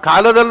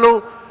ಕಾಲದಲ್ಲೂ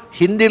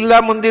ಹಿಂದಿಲ್ಲ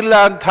ಮುಂದಿಲ್ಲ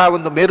ಅಂಥ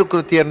ಒಂದು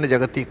ಮೇರುಕೃತಿಯನ್ನು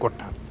ಜಗತ್ತಿಗೆ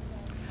ಕೊಟ್ಟ.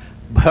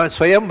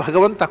 ಸ್ವಯಂ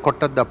ಭಗವಂತ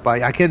ಕೊಟ್ಟದ್ದಪ್ಪ.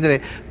 ಯಾಕೆಂದರೆ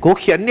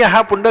ಕೋಹ್ಯನ್ಯ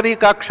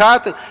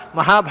ಪುಂಡರೀಕಾಕ್ಷಾತ್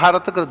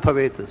ಮಹಾಭಾರತ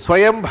ಕೃದ್ಭವೇತ್.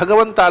 ಸ್ವಯಂ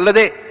ಭಗವಂತ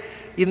ಅಲ್ಲದೆ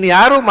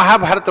ಇನ್ಯಾರೂ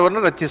ಮಹಾಭಾರತವನ್ನು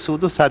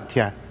ರಚಿಸುವುದು ಸಾಧ್ಯ.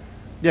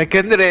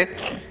 ಯಾಕೆಂದರೆ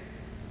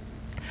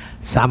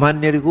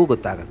ಸಾಮಾನ್ಯರಿಗೂ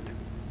ಗೊತ್ತಾಗತ್ತೆ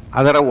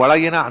ಅದರ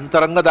ಒಳಗಿನ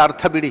ಅಂತರಂಗದ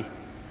ಅರ್ಥ ಬಿಡಿ,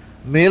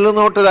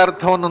 ಮೇಲುನೋಟದ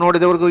ಅರ್ಥವನ್ನು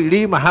ನೋಡಿದವರಿಗೂ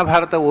ಇಡೀ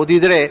ಮಹಾಭಾರತ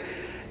ಓದಿದರೆ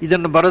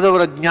ಇದನ್ನು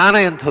ಬರೆದವರ ಜ್ಞಾನ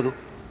ಎಂಥದು.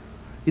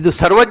 ಇದು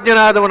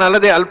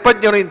ಸರ್ವಜ್ಞನಾದವನಲ್ಲದೆ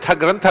ಅಲ್ಪಜ್ಞನು ಇಂಥ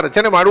ಗ್ರಂಥ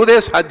ರಚನೆ ಮಾಡುವುದೇ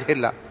ಸಾಧ್ಯ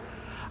ಇಲ್ಲ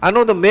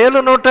ಅನ್ನೋದು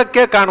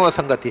ಮೇಲುನೋಟಕ್ಕೆ ಕಾಣುವ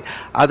ಸಂಗತಿ.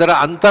 ಅದರ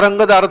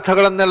ಅಂತರಂಗದ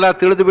ಅರ್ಥಗಳನ್ನೆಲ್ಲ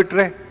ತಿಳಿದು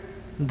ಬಿಟ್ರೆ,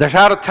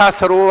 ದಶಾರ್ಥ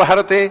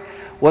ಸರ್ವಭಾರತೆ,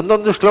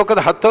 ಒಂದೊಂದು ಶ್ಲೋಕದ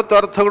 10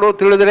 ಅರ್ಥಗಳು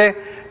ತಿಳಿದರೆ,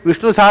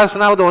 ವಿಷ್ಣು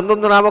ಸಹಸ್ರನಾಮದ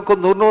ಒಂದೊಂದು ನಾಮಕ್ಕೂ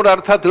 100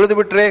 ಅರ್ಥ ತಿಳಿದು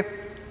ಬಿಟ್ರೆ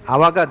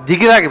ಆವಾಗ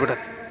ದಿಗಿಲಾಗಿ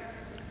ಬಿಡುತ್ತೆ.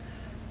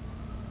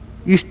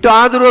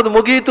 ಇಷ್ಟಾದರೂ ಅದು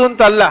ಮುಗಿಯಿತು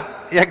ಅಂತ ಅಲ್ಲ.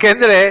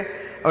 ಯಾಕೆಂದರೆ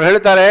ಅವ್ರು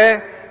ಹೇಳ್ತಾರೆ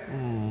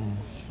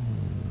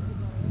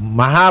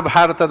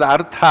ಮಹಾಭಾರತದ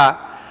ಅರ್ಥ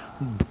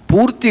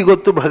ಪೂರ್ತಿ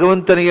ಗೊತ್ತು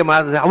ಭಗವಂತನಿಗೆ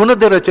ಮಾತ್ರ,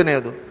 ಅವನದ್ದೇ ರಚನೆ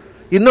ಅದು.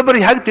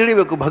 ಇನ್ನೊಬ್ಬರಿಗೆ ಹೇಗೆ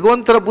ತಿಳಿಬೇಕು?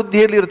 ಭಗವಂತನ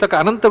ಬುದ್ಧಿಯಲ್ಲಿ ಇರತಕ್ಕ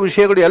ಅನಂತ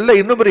ವಿಷಯಗಳು ಎಲ್ಲ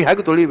ಇನ್ನೊಬ್ಬರಿಗೆ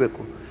ಹೇಗೆ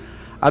ತಿಳಿಯಬೇಕು?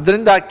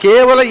 ಅದರಿಂದ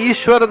ಕೇವಲ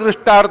ಈಶ್ವರ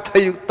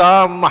ದೃಷ್ಟಾರ್ಥಯುಕ್ತ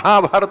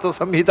ಮಹಾಭಾರತ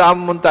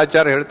ಸಂಹಿತಾಂ ಅಂತ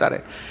ಆಚಾರ್ಯ ಹೇಳ್ತಾರೆ.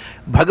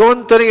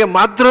 ಭಗವಂತನಿಗೆ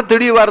ಮಾತ್ರ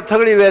ತಿಳಿಯುವ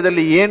ಅರ್ಥಗಳಿವೆ.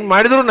 ಅದರಲ್ಲಿ ಏನು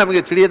ಮಾಡಿದರೂ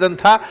ನಮಗೆ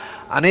ತಿಳಿಯದಂಥ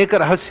ಅನೇಕ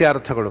ರಹಸ್ಯ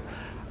ಅರ್ಥಗಳು.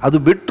 ಅದು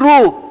ಬಿಟ್ಟರೂ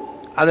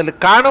ಅದರಲ್ಲಿ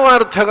ಕಾಣುವ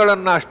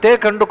ಅರ್ಥಗಳನ್ನು ಅಷ್ಟೇ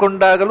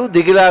ಕಂಡುಕೊಂಡಾಗಲೂ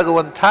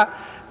ದಿಗಿಲಾಗುವಂಥ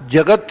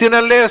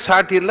ಜಗತ್ತಿನಲ್ಲೇ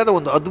ಸಾಟಿ ಇಲ್ಲದ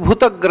ಒಂದು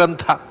ಅದ್ಭುತ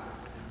ಗ್ರಂಥ.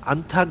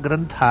 ಅಂಥ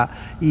ಗ್ರಂಥ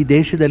ಈ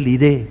ದೇಶದಲ್ಲಿ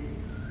ಇದೆ.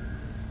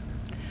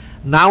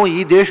 ನಾವು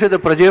ಈ ದೇಶದ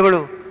ಪ್ರಜೆಗಳು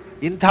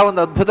ಇಂಥ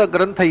ಒಂದು ಅದ್ಭುತ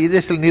ಗ್ರಂಥ ಈ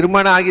ದೇಶದಲ್ಲಿ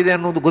ನಿರ್ಮಾಣ ಆಗಿದೆ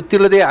ಅನ್ನೋದು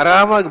ಗೊತ್ತಿಲ್ಲದೆ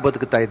ಆರಾಮಾಗಿ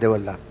ಬದುಕ್ತಾ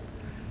ಇದ್ದೇವಲ್ಲ.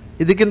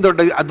 ಇದಕ್ಕಿಂತ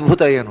ದೊಡ್ಡ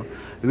ಅದ್ಭುತ ಏನು?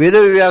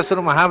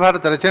 ವೇದವ್ಯಾಸರು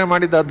ಮಹಾಭಾರತ ರಚನೆ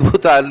ಮಾಡಿದ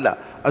ಅದ್ಭುತ ಅಲ್ಲ,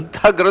 ಅಂಥ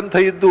ಗ್ರಂಥ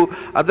ಇದ್ದು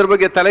ಅದರ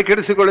ಬಗ್ಗೆ ತಲೆ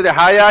ಕೆಡಿಸಿಕೊಳ್ಳದೆ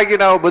ಹಾಯಾಗಿ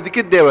ನಾವು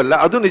ಬದುಕಿದ್ದೇವಲ್ಲ,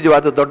 ಅದು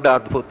ನಿಜವಾದ ದೊಡ್ಡ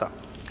ಅದ್ಭುತ.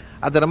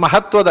 ಅದರ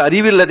ಮಹತ್ವದ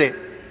ಅರಿವಿಲ್ಲದೆ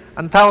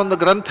ಅಂಥ ಒಂದು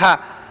ಗ್ರಂಥ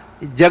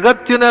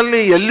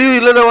ಜಗತ್ತಿನಲ್ಲಿ ಎಲ್ಲಿಯೂ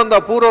ಇಲ್ಲದ ಒಂದು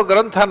ಅಪೂರ್ವ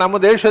ಗ್ರಂಥ ನಮ್ಮ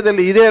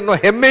ದೇಶದಲ್ಲಿ ಇದೆ ಅನ್ನೋ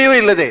ಹೆಮ್ಮೆಯೂ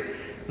ಇಲ್ಲದೆ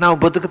ನಾವು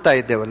ಬದುಕ್ತಾ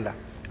ಇದ್ದೇವಲ್ಲ.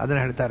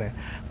 ಅದನ್ನು ಹೇಳ್ತಾರೆ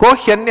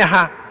ಕೋಹ್ಯನ್ಯ,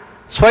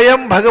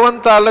 ಸ್ವಯಂ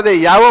ಭಗವಂತ ಅಲ್ಲದೆ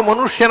ಯಾವ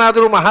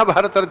ಮನುಷ್ಯನಾದರೂ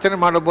ಮಹಾಭಾರತ ರಚನೆ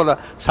ಮಾಡಬಹುದ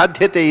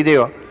ಸಾಧ್ಯತೆ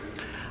ಇದೆಯೋ?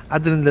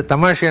 ಅದರಿಂದ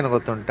ತಮಾಷೆ ಏನು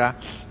ಗೊತ್ತುಂಟ,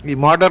 ಈ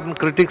ಮಾಡರ್ನ್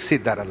ಕ್ರಿಟಿಕ್ಸ್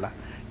ಇದ್ದಾರಲ್ಲ,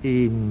 ಈ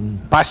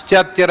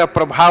ಪಾಶ್ಚಾತ್ಯರ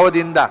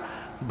ಪ್ರಭಾವದಿಂದ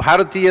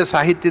ಭಾರತೀಯ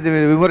ಸಾಹಿತ್ಯದ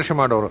ವಿಮರ್ಶೆ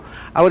ಮಾಡೋರು,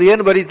 ಅವರು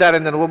ಏನು ಬರೀತಾರೆ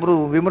ಅಂದರೆ, ಒಬ್ಬರು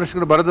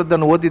ವಿಮರ್ಶಕರು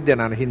ಬರೆದದ್ದನ್ನು ಓದಿದ್ದೆ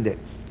ನಾನು ಹಿಂದೆ.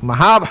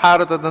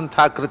 ಮಹಾಭಾರತದಂಥ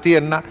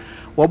ಕೃತಿಯನ್ನು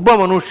ಒಬ್ಬ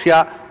ಮನುಷ್ಯ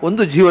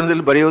ಒಂದು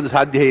ಜೀವನದಲ್ಲಿ ಬರೆಯೋದು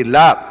ಸಾಧ್ಯ ಇಲ್ಲ.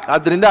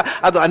 ಆದ್ದರಿಂದ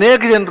ಅದು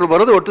ಅನೇಕ ಜನರು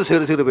ಬರೋದು ಒಟ್ಟು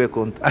ಸೇರಿಸಿರಬೇಕು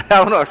ಅಂತ.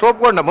 ಅವನು ಅಷ್ಟು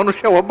ಒಪ್ಕೊಂಡ,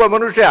 ಒಬ್ಬ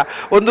ಮನುಷ್ಯ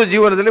ಒಂದು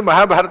ಜೀವನದಲ್ಲಿ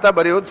ಮಹಾಭಾರತ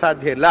ಬರೆಯೋದು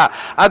ಸಾಧ್ಯ ಇಲ್ಲ.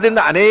 ಆದ್ದರಿಂದ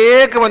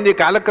ಅನೇಕ ಮಂದಿ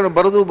ಕಾಲಕ್ಕೆ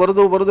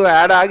ಬರೆದು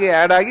ಆ್ಯಡ್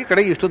ಆಗಿ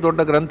ಕಡೆಗೆ ಇಷ್ಟು ದೊಡ್ಡ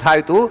ಗ್ರಂಥ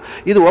ಆಯಿತು.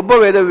 ಇದು ಒಬ್ಬ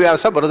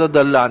ವೇದವ್ಯಾಸ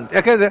ಬರೆದದ್ದಲ್ಲ ಅಂತ.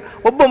 ಯಾಕೆಂದರೆ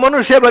ಒಬ್ಬ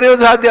ಮನುಷ್ಯ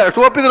ಬರೆಯೋದು ಸಾಧ್ಯ,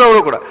 ಅಷ್ಟು ಒಪ್ಪಿದ್ರು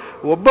ಅವರು ಕೂಡ.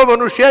 ಒಬ್ಬ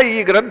ಮನುಷ್ಯ ಈ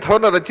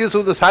ಗ್ರಂಥವನ್ನು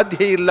ರಚಿಸುವುದು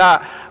ಸಾಧ್ಯ ಇಲ್ಲ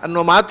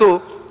ಅನ್ನೋ ಮಾತು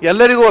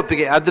ಎಲ್ಲರಿಗೂ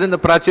ಒಪ್ಪಿಗೆ. ಆದ್ದರಿಂದ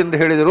ಪ್ರಾಚೀನರು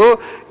ಹೇಳಿದರು,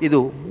 ಇದು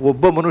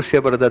ಒಬ್ಬ ಮನುಷ್ಯ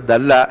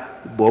ಬರೆದದ್ದಲ್ಲ,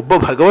 ಒಬ್ಬ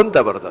ಭಗವಂತ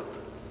ಬರೆದದ್ದು.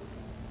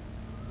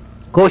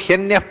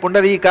 ಕೋಹ್ಯನ್ಯ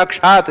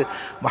ಪುಂಡರೀಕಾಕ್ಷಾತ್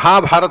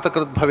ಮಹಾಭಾರತ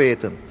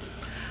ಕೃದ್ಭವೇತ್.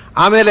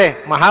 ಆಮೇಲೆ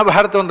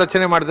ಮಹಾಭಾರತವನ್ನು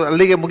ರಚನೆ ಮಾಡಿದ್ರು,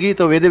 ಅಲ್ಲಿಗೆ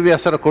ಮುಗಿಯಿತು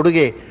ವೇದವ್ಯಾಸರ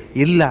ಕೊಡುಗೆ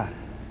ಇಲ್ಲ.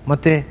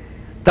 ಮತ್ತೆ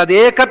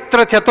ತದೇಕತ್ರ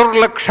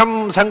 4,00,000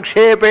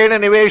 ಸಂಕ್ಷೇಪೇಣ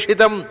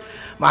ನಿವೇಶಿತಂ.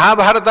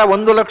 ಮಹಾಭಾರತ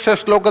 1,00,000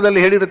 ಶ್ಲೋಕದಲ್ಲಿ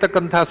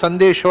ಹೇಳಿರತಕ್ಕಂಥ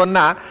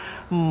ಸಂದೇಶವನ್ನು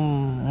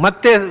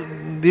ಮತ್ತೆ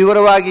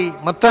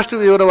ಮತ್ತಷ್ಟು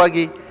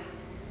ವಿವರವಾಗಿ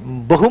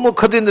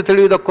ಬಹುಮುಖದಿಂದ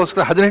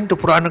ತಿಳಿಯುವುದಕ್ಕೋಸ್ಕರ 18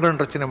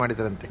 ಪುರಾಣಗಳನ್ನು ರಚನೆ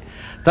ಮಾಡಿದರಂತೆ.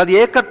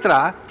 ತದೇಕತ್ರ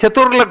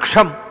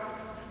 4,00,000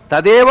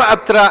 ತದೇವ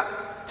ಅತ್ರ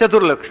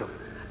 4,00,000.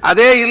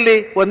 ಅದೇ ಇಲ್ಲಿ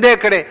ಒಂದೇ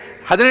ಕಡೆ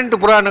 18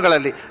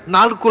 ಪುರಾಣಗಳಲ್ಲಿ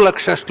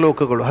 4,00,000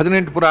 ಶ್ಲೋಕಗಳು,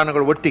 18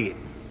 ಪುರಾಣಗಳು ಒಟ್ಟಿಗೆ.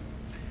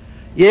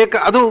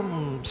 ಅದು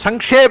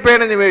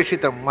ಸಂಕ್ಷೇಪೇಣ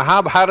ನಿವೇಶಿತ.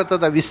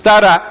 ಮಹಾಭಾರತದ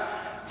ವಿಸ್ತಾರ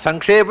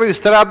ಸಂಕ್ಷೇಪ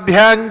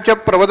ವಿಸ್ತಾರಾಭ್ಯಾಂಚ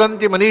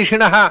ಪ್ರವದಂತಿ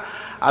ಮನೀಷಿಣಃ.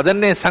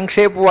 ಅದನ್ನೇ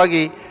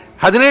ಸಂಕ್ಷೇಪವಾಗಿ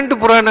 18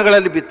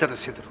 ಪುರಾಣಗಳಲ್ಲಿ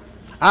ಬಿತ್ತರಿಸಿದರು.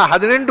 ಆ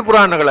 18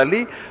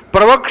 ಪುರಾಣಗಳಲ್ಲಿ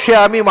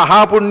ಪ್ರವಕ್ಷ್ಯಾಮಿ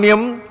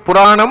ಮಹಾಪುಣ್ಯಂ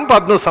ಪುರಾಣಂ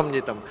ಪದ್ಮ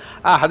ಸಂಹಿತಂ.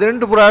 ಆ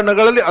 18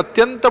 ಪುರಾಣಗಳಲ್ಲಿ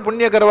ಅತ್ಯಂತ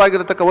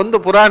ಪುಣ್ಯಕರವಾಗಿರತಕ್ಕ ಒಂದು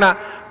ಪುರಾಣ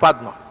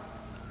ಪದ್ಮ.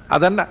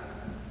 ಅದನ್ನು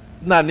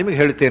ನಾನು ನಿಮಗೆ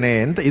ಹೇಳ್ತೇನೆ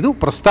ಅಂತ ಇದು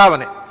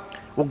ಪ್ರಸ್ತಾವನೆ.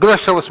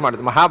 ಉಗ್ರಶ್ರವಸ್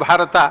ಮಾಡಿದ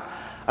ಮಹಾಭಾರತ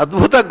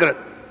ಅದ್ಭುತ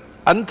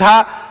ಅಂಥ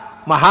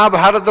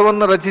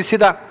ಮಹಾಭಾರತವನ್ನು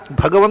ರಚಿಸಿದ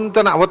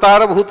ಭಗವಂತನ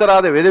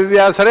ಅವತಾರಭೂತರಾದ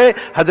ವೇದವ್ಯಾಸರೇ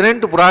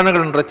 18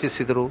 ಪುರಾಣಗಳನ್ನು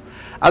ರಚಿಸಿದರು.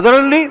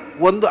 ಅದರಲ್ಲಿ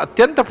ಒಂದು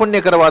ಅತ್ಯಂತ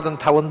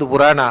ಪುಣ್ಯಕರವಾದಂಥ ಒಂದು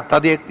ಪುರಾಣ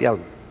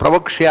ಯಾವುದು?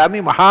 ಪ್ರವಕ್ಷ್ಯಾಮಿ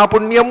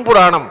ಮಹಾಪುಣ್ಯಂ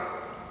ಪುರಾಣಂ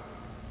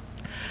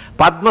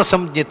ಪದ್ಮ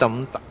ಸಂಜ್ಞಿತಂ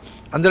ಅಂತ.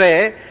 ಅಂದರೆ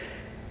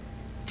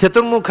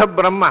ಚತುರ್ಮುಖ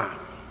ಬ್ರಹ್ಮ,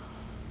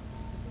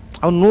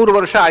 ಅವನು 100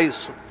 ವರ್ಷ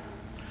ಆಯುಸ್ಸು,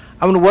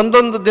 ಅವನು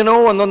ಒಂದೊಂದು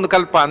ದಿನವೂ ಒಂದೊಂದು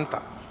ಕಲ್ಪ ಅಂತ.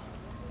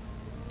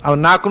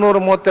 ಅವನು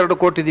 432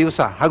 ಕೋಟಿ ದಿವಸ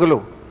ಹಗಲು,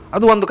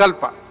 ಅದು ಒಂದು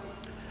ಕಲ್ಪ.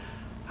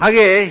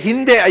 ಹಾಗೆ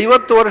ಹಿಂದೆ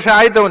 50 ವರ್ಷ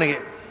ಆಯ್ತು ಅವನಿಗೆ.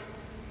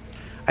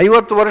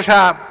 50 ವರ್ಷ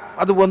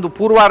ಅದು ಒಂದು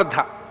ಪೂರ್ವಾರ್ಧ,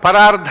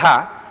 ಪರಾರ್ಧ.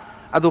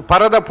 ಅದು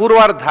ಪರದ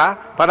ಪೂರ್ವಾರ್ಧ,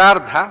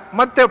 ಪರಾರ್ಧ,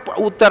 ಮತ್ತೆ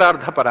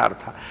ಉತ್ತರಾರ್ಧ,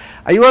 ಪರಾರ್ಧ.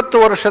 50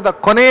 ವರ್ಷದ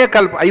ಕೊನೆಯ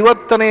ಕಲ್ಪ,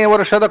 50ನೇ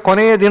ವರ್ಷದ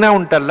ಕೊನೆಯ ದಿನ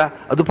ಉಂಟಲ್ಲ,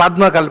 ಅದು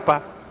ಪದ್ಮಕಲ್ಪ.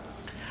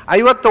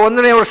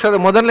 51ನೇ ವರ್ಷದ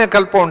ಮೊದಲನೇ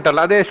ಕಲ್ಪ ಉಂಟಲ್ಲ,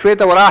 ಅದೇ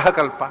ಶ್ವೇತ ವರಾಹ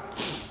ಕಲ್ಪ.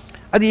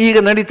 ಅದು ಈಗ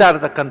ನಡೀತಾ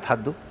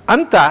ಇರತಕ್ಕಂಥದ್ದು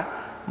ಅಂತ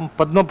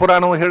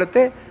ಪದ್ಮಪುರಾಣವು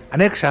ಹೇಳುತ್ತೆ,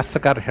 ಅನೇಕ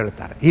ಶಾಸ್ತ್ರಕಾರರು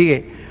ಹೇಳ್ತಾರೆ. ಹೀಗೆ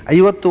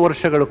 50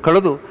 ವರ್ಷಗಳು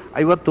ಕಳೆದು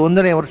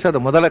 51ನೇ ವರ್ಷದ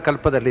ಮೊದಲ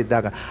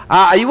ಕಲ್ಪದಲ್ಲಿದ್ದಾಗ ಆ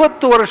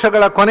 50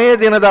 ವರ್ಷಗಳ ಕೊನೆಯ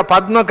ದಿನದ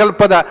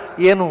ಪದ್ಮಕಲ್ಪದ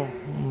ಏನು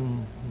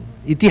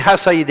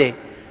ಇತಿಹಾಸ ಇದೆ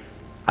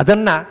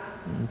ಅದನ್ನು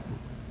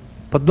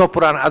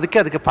ಪದ್ಮಪುರಾಣ,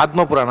 ಅದಕ್ಕೆ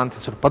ಪದ್ಮಪುರಾಣ ಅಂತ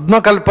ಹೆಸರು.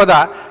 ಪದ್ಮಕಲ್ಪದ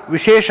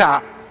ವಿಶೇಷ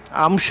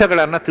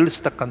ಅಂಶಗಳನ್ನು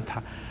ತಿಳಿಸ್ತಕ್ಕಂಥ,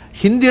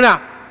 ಹಿಂದಿನ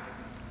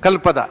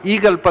ಕಲ್ಪದ, ಈ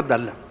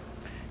ಕಲ್ಪದ್ದಲ್ಲ,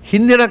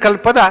 ಹಿಂದಿನ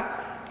ಕಲ್ಪದ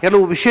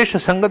ಕೆಲವು ವಿಶೇಷ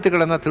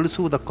ಸಂಗತಿಗಳನ್ನು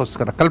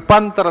ತಿಳಿಸುವುದಕ್ಕೋಸ್ಕರ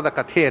ಕಲ್ಪಾಂತರದ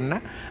ಕಥೆಯನ್ನು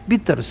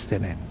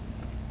ಬಿತ್ತರಿಸ್ತೇನೆ.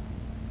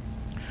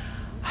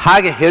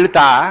 ಹಾಗೆ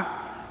ಹೇಳ್ತಾ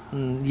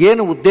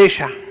ಏನು ಉದ್ದೇಶ,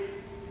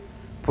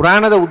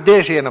 ಪುರಾಣದ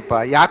ಉದ್ದೇಶ ಏನಪ್ಪ,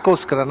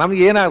 ಯಾಕೋಸ್ಕರ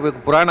ನಮಗೆ ಏನಾಗಬೇಕು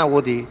ಪುರಾಣ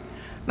ಓದಿ?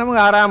 ನಮಗೆ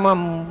ಆರಾಮ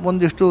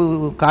ಒಂದಿಷ್ಟು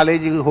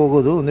ಕಾಲೇಜಿಗೆ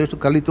ಹೋಗೋದು, ಒಂದಿಷ್ಟು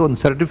ಕಲಿತು ಒಂದು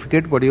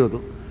ಸರ್ಟಿಫಿಕೇಟ್ ಪಡೆಯೋದು,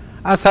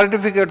 ಆ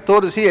ಸರ್ಟಿಫಿಕೇಟ್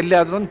ತೋರಿಸಿ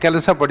ಎಲ್ಲಿಯಾದರೂ ಒಂದು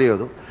ಕೆಲಸ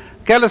ಪಡೆಯೋದು,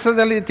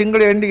 ಕೆಲಸದಲ್ಲಿ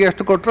ತಿಂಗಳ ಎಂಡಿಗೆ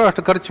ಎಷ್ಟು ಕೊಟ್ಟರು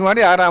ಅಷ್ಟು ಖರ್ಚು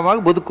ಮಾಡಿ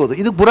ಆರಾಮಾಗಿ ಬದುಕೋದು.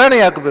 ಇದು ಪುರಾಣ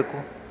ಯಾಕೆ ಬೇಕು?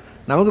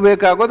 ನಮಗೆ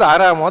ಬೇಕಾಗೋದು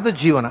ಆರಾಮವಾದ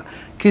ಜೀವನ,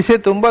 ಕಿಸೆ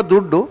ತುಂಬ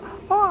ದುಡ್ಡು,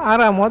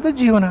 ಆರಾಮವಾದ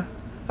ಜೀವನ.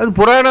 ಅದು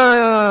ಪುರಾಣ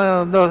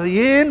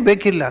ಏನು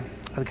ಬೇಕಿಲ್ಲ.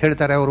 ಅದಕ್ಕೆ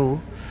ಹೇಳ್ತಾರೆ ಅವರು,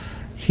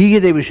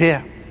 ಹೀಗಿದೆ ವಿಷಯ.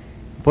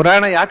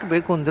 ಪುರಾಣ ಯಾಕೆ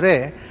ಬೇಕು ಅಂದರೆ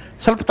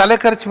ಸ್ವಲ್ಪ ತಲೆ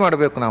ಖರ್ಚು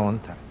ಮಾಡಬೇಕು ನಾವು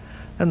ಅಂತ.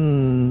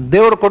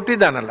 ದೇವರು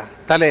ಕೊಟ್ಟಿದ್ದಾನಲ್ಲ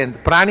ತಲೆ ಅಂತ,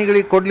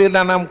 ಪ್ರಾಣಿಗಳಿಗೆ ಕೊಡಲಿಲ್ಲ,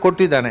 ನಮ್ಗೆ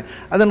ಕೊಟ್ಟಿದ್ದಾನೆ,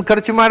 ಅದನ್ನು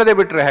ಖರ್ಚು ಮಾಡದೆ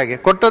ಬಿಟ್ಟರೆ ಹೇಗೆ?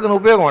 ಕೊಟ್ಟದನ್ನು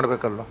ಉಪಯೋಗ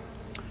ಮಾಡಬೇಕಲ್ವ?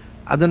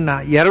 ಅದನ್ನು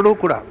ಎರಡೂ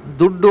ಕೂಡ,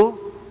 ದುಡ್ಡು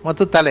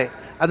ಮತ್ತು ತಲೆ,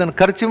 ಅದನ್ನು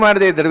ಖರ್ಚು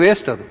ಮಾಡದೇ ಇದ್ದರೆ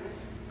ವೇಸ್ಟ್. ಅದು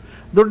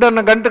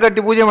ದುಡ್ಡನ್ನು ಗಂಟು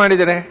ಕಟ್ಟಿ ಪೂಜೆ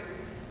ಮಾಡಿದರೆ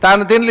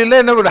ತಾನು ತಿನ್ನಲಿಲ್ಲ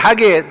ಏನೋ ಬಿಡು.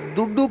 ಹಾಗೆ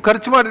ದುಡ್ಡು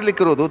ಖರ್ಚು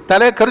ಮಾಡಲಿಕ್ಕಿರೋದು,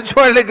 ತಲೆ ಖರ್ಚು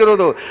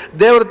ಮಾಡಲಿಕ್ಕಿರೋದು.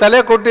 ದೇವರು ತಲೆ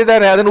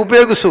ಕೊಟ್ಟಿದ್ದಾನೆ, ಅದನ್ನು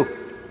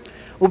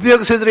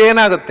ಉಪಯೋಗಿಸಿದ್ರೆ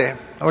ಏನಾಗುತ್ತೆ?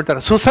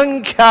 ಹೇಳ್ತಾರೆ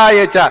ಸುಸಂಖ್ಯಾಯ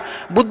ಚ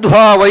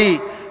ಬುದ್ಧ್ವಾ ವೈ.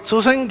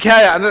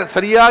 ಸುಸಂಖ್ಯಾಯ ಅಂದರೆ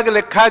ಸರಿಯಾಗಿ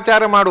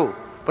ಲೆಕ್ಕಾಚಾರ ಮಾಡು,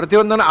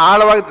 ಪ್ರತಿಯೊಂದನ್ನು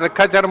ಆಳವಾಗಿ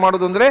ಲೆಕ್ಕಾಚಾರ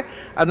ಮಾಡೋದು ಅಂದರೆ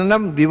ಅದನ್ನು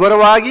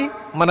ವಿವರವಾಗಿ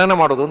ಮನನ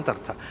ಮಾಡೋದು ಅಂತ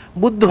ಅರ್ಥ.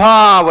 ಬುದ್ಧ್ವಾ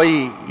ವೈ,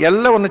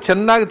 ಎಲ್ಲವನ್ನು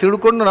ಚೆನ್ನಾಗಿ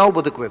ತಿಳ್ಕೊಂಡು ನಾವು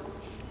ಬದುಕಬೇಕು.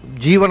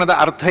 ಜೀವನದ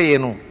ಅರ್ಥ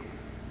ಏನು,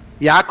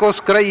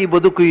 ಯಾಕೋಸ್ಕರ ಈ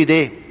ಬದುಕು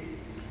ಇದೆ,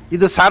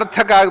 ಇದು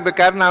ಸಾರ್ಥಕ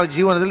ಆಗಬೇಕಾದ್ರೆ ನಾವು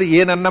ಜೀವನದಲ್ಲಿ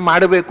ಏನನ್ನ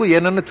ಮಾಡಬೇಕು,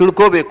 ಏನನ್ನು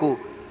ತಿಳ್ಕೋಬೇಕು,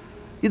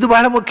 ಇದು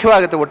ಬಹಳ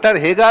ಮುಖ್ಯವಾಗುತ್ತೆ. ಒಟ್ಟಾರೆ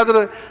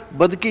ಹೇಗಾದರೂ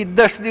ಬದುಕಿ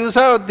ಇದ್ದಷ್ಟು ದಿವಸ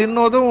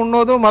ತಿನ್ನೋದು,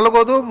 ಉಣ್ಣೋದು,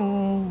 ಮಲಗೋದು,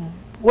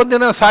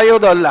 ಒಂದಿನ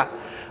ಸಾಯೋದು ಅಲ್ಲ.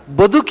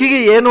 ಬದುಕಿಗೆ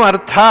ಏನು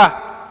ಅರ್ಥ,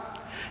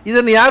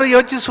 ಇದನ್ನು ಯಾರು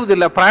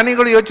ಯೋಚಿಸುವುದಿಲ್ಲ,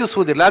 ಪ್ರಾಣಿಗಳು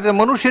ಯೋಚಿಸುವುದಿಲ್ಲ. ಆದರೆ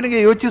ಮನುಷ್ಯನಿಗೆ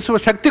ಯೋಚಿಸುವ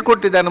ಶಕ್ತಿ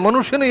ಕೊಟ್ಟಿದ್ದಾನೆ.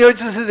 ಮನುಷ್ಯನು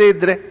ಯೋಚಿಸದೇ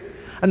ಇದ್ದರೆ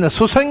ಅಂದರೆ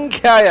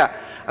ಸುಸಂಖ್ಯಾಯ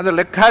ಅಂದರೆ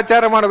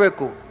ಲೆಕ್ಕಾಚಾರ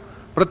ಮಾಡಬೇಕು.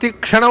 ಪ್ರತಿ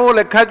ಕ್ಷಣವೂ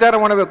ಲೆಕ್ಕಾಚಾರ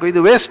ಮಾಡಬೇಕು, ಇದು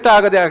ವೇಸ್ಟ್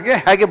ಆಗದೆ ಹಾಗೆ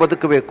ಹೇಗೆ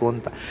ಬದುಕಬೇಕು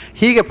ಅಂತ.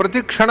 ಹೀಗೆ ಪ್ರತಿ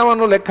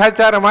ಕ್ಷಣವನ್ನು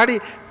ಲೆಕ್ಕಾಚಾರ ಮಾಡಿ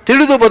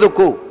ತಿಳಿದು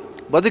ಬದುಕು.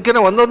 ಬದುಕಿನ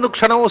ಒಂದೊಂದು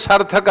ಕ್ಷಣವೂ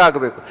ಸಾರ್ಥಕ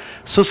ಆಗಬೇಕು.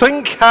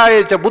 ಸುಸಂಖ್ಯಾಯ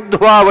ಚ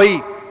ಬುದ್ಧ್ವಾ ವೈ,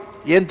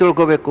 ಏನು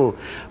ತಿಳ್ಕೋಬೇಕು?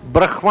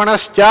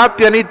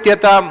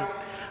 ಬ್ರಹ್ಮಣಶ್ಚಾಪ್ಯನಿತ್ಯತಾಂ,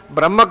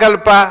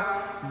 ಬ್ರಹ್ಮಕಲ್ಪ,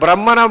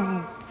 ಬ್ರಹ್ಮನ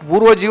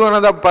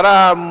ಪೂರ್ವಜೀವನದ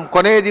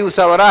ಕೊನೆಯ ದಿವಸ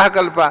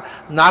ವರಾಹಕಲ್ಪ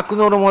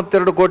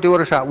 432 ಕೋಟಿ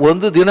ವರ್ಷ.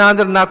 ಒಂದು ದಿನ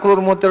ಅಂದರೆ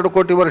 432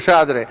 ಕೋಟಿ ವರ್ಷ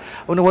ಆದರೆ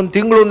ಅವನು ಒಂದು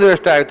ತಿಂಗಳು ಅಂದರೆ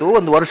ಎಷ್ಟಾಯಿತು,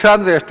 ಒಂದು ವರ್ಷ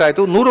ಅಂದರೆ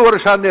ಎಷ್ಟಾಯಿತು, 100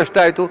 ವರ್ಷ ಅಂದರೆ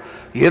ಎಷ್ಟಾಯಿತು?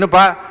 ಏನಪ್ಪ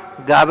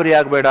ಗಾಬರಿ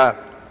ಆಗಬೇಡ.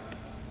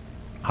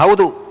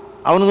 ಹೌದು,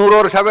 ಅವನು 100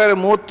 ವರ್ಷ ಬೇರೆ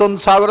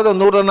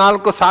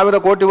 31,104,000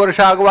 ಕೋಟಿ ವರ್ಷ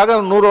ಆಗುವಾಗ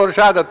 100 ವರ್ಷ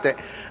ಆಗತ್ತೆ.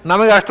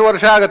 ನಮಗೆ ಅಷ್ಟು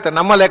ವರ್ಷ ಆಗುತ್ತೆ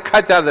ನಮ್ಮ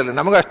ಲೆಕ್ಕಾಚಾರದಲ್ಲಿ.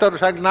 ನಮಗೆ ಅಷ್ಟು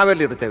ವರ್ಷ ಆಗಿ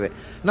ನಾವೆಲ್ಲಿರ್ತೇವೆ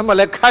ನಮ್ಮ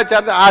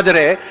ಲೆಕ್ಕಾಚಾರ.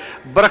 ಆದರೆ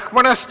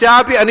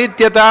ಬ್ರಹ್ಮಣಶ್ಚಾಪಿ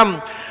ಅನಿತ್ಯತಾಂ,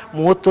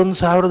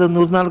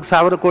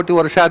 31,104,000 ಕೋಟಿ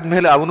ವರ್ಷ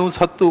ಆದಮೇಲೆ ಅವನು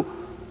ಸತ್ತು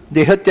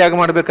ದೇಹತ್ಯಾಗ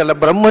ಮಾಡಬೇಕಲ್ಲ.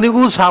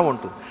 ಬ್ರಹ್ಮನಿಗೂ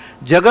ಸಾವುಂಟು.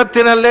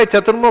 ಜಗತ್ತಿನಲ್ಲೇ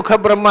ಚತುರ್ಮುಖ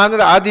ಬ್ರಹ್ಮ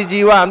ಅಂದರೆ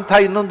ಆದಿಜೀವ, ಅಂಥ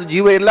ಇನ್ನೊಂದು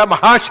ಜೀವ ಇಲ್ಲ,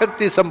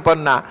 ಮಹಾಶಕ್ತಿ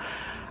ಸಂಪನ್ನ.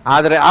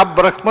 ಆದರೆ ಆ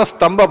ಬ್ರಹ್ಮ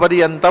ಸ್ತಂಭ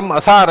ಪರ್ಯಂತಂ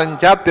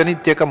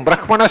ಅಸಾರಂಚಾಪ್ಯನಿತ್ಯಕಂ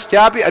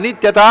ಬ್ರಹ್ಮಣಶ್ಚಾಪಿ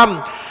ಅನಿತ್ಯತಾಂ.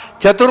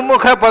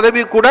 ಚತುರ್ಮುಖ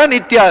ಪದವಿ ಕೂಡ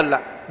ನಿತ್ಯ ಅಲ್ಲ.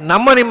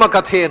 ನಿಮ್ಮ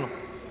ಕಥೆ ಏನು?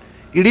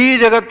 ಇಡೀ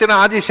ಜಗತ್ತಿನ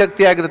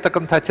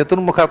ಆದಿಶಕ್ತಿಯಾಗಿರ್ತಕ್ಕಂಥ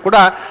ಚತುರ್ಮುಖ ಕೂಡ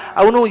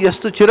ಅವನು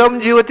ಎಷ್ಟು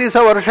ಚಿರಂಜೀವತಿ ಸ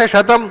ವರ್ಷ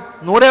ಶತಂ,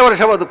 100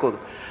 ವರ್ಷ ಬದುಕೋದು.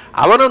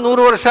 ಅವನು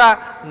 100 ವರ್ಷ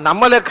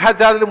ನಮ್ಮ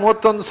ಲೆಕ್ಕಾಚಾರದಲ್ಲಿ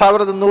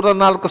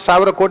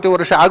 31,104,000 ಕೋಟಿ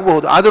ವರ್ಷ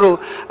ಆಗಬಹುದು. ಆದರೂ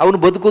ಅವನು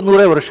ಬದುಕು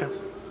 100 ವರ್ಷ.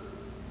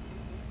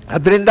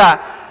 ಅದರಿಂದ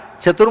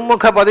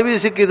ಚತುರ್ಮುಖ ಪದವಿ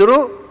ಸಿಕ್ಕಿದರೂ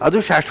ಅದು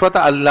ಶಾಶ್ವತ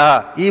ಅಲ್ಲ.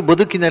 ಈ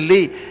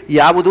ಬದುಕಿನಲ್ಲಿ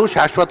ಯಾವುದೂ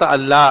ಶಾಶ್ವತ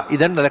ಅಲ್ಲ.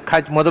 ಇದನ್ನು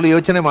ಮೊದಲು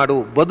ಯೋಚನೆ ಮಾಡು.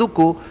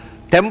 ಬದುಕು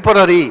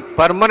ಟೆಂಪರರಿ,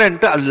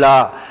 ಪರ್ಮನೆಂಟ್ ಅಲ್ಲ.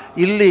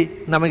 ಇಲ್ಲಿ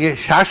ನಮಗೆ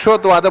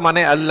ಶಾಶ್ವತವಾದ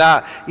ಮನೆ ಅಲ್ಲ.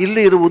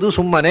 ಇಲ್ಲಿ ಇರುವುದು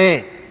ಸುಮ್ಮನೆ,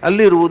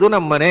 ಅಲ್ಲಿರುವುದು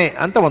ನಮ್ಮನೆ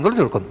ಅಂತ ಮೊದಲು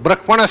ತಿಳ್ಕೊಂಡು.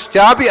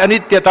 ಬ್ರಹ್ಮಣಶ್ಚಾಪಿ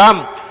ಅನಿತ್ಯತಾಂ,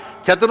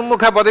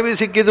 ಚತುರ್ಮುಖ ಪದವಿ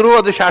ಸಿಕ್ಕಿದರೂ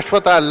ಅದು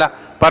ಶಾಶ್ವತ ಅಲ್ಲ,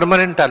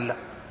 ಪರ್ಮನೆಂಟ್ ಅಲ್ಲ.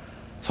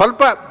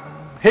 ಸ್ವಲ್ಪ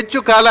ಹೆಚ್ಚು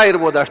ಕಾಲ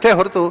ಇರ್ಬೋದು ಅಷ್ಟೇ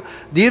ಹೊರತು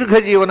ದೀರ್ಘ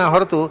ಜೀವನ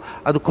ಹೊರತು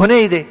ಅದು ಕೊನೆ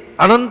ಇದೆ.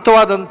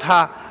 ಅನಂತವಾದಂಥ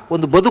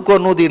ಒಂದು ಬದುಕು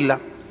ಅನ್ನೋದಿಲ್ಲ.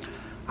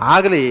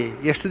 ಆಗಲಿ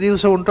ಎಷ್ಟು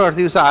ದಿವಸ ಉಂಟು ಅಷ್ಟು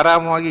ದಿವಸ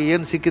ಆರಾಮವಾಗಿ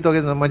ಏನು ಸಿಕ್ಕಿತೋ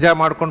ಮಜಾ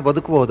ಮಾಡ್ಕೊಂಡು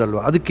ಬದುಕಬಹುದಲ್ವ.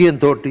 ಅದಕ್ಕೇನು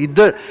ತೋಟು ಇದ್ದ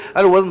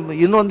ಅಲ್ಲಿ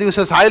ಇನ್ನೊಂದು ದಿವಸ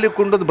ಸಾಯಲಿಕ್ಕೆ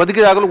ಉಂಟು,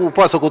 ಬದುಕಿದಾಗಲೂ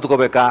ಉಪವಾಸ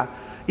ಕೂತ್ಕೋಬೇಕಾ?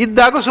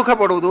 ಇದ್ದಾಗ ಸುಖ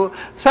ಪಡುವುದು,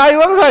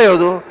 ಸಾಯುವಾಗ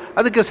ಸಾಯೋದು.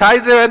 ಅದಕ್ಕೆ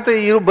ಸಾಯ್ತೇವೆ ಅಂತ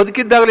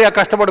ಬದುಕಿದ್ದಾಗಲೂ ಯಾಕೆ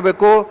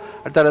ಕಷ್ಟಪಡಬೇಕು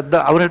ಅಂತಾರೆ.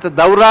 ಅವ್ರು ಹೇಳ್ತಾರೆ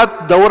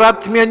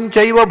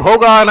ದೌರಾತ್ಮ್ಯಂಚೈವ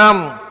ಭೋಗಾನಾಂ.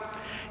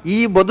 ಈ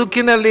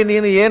ಬದುಕಿನಲ್ಲಿ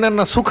ನೀನು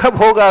ಏನನ್ನ ಸುಖ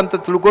ಭೋಗ ಅಂತ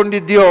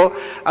ತಿಳ್ಕೊಂಡಿದ್ಯೋ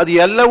ಅದು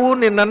ಎಲ್ಲವೂ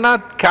ನಿನ್ನನ್ನು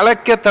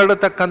ಕೆಳಕ್ಕೆ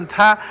ತಳ್ಳತಕ್ಕಂಥ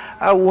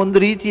ಒಂದು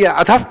ರೀತಿಯ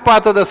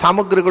ಅಧಃಪಾತದ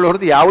ಸಾಮಗ್ರಿಗಳು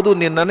ಹೊರತು ಯಾವುದೂ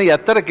ನಿನ್ನನ್ನು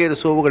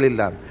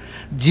ಎತ್ತರಕ್ಕೇರಿಸುವವುಗಳಿಲ್ಲ.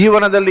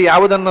 ಜೀವನದಲ್ಲಿ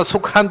ಯಾವುದನ್ನು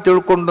ಸುಖ ಅಂತ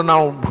ತಿಳ್ಕೊಂಡು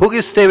ನಾವು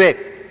ಭೋಗಿಸ್ತೇವೆ,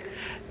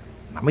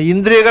 ನಮ್ಮ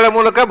ಇಂದ್ರಿಯಗಳ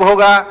ಮೂಲಕ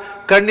ಭೋಗ.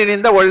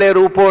 ಕಣ್ಣಿನಿಂದ ಒಳ್ಳೆಯ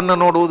ರೂಪವನ್ನು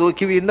ನೋಡುವುದು,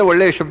 ಕಿವಿಯಿಂದ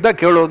ಒಳ್ಳೆಯ ಶಬ್ದ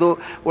ಕೇಳೋದು,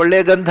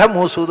 ಒಳ್ಳೆಯ ಗಂಧ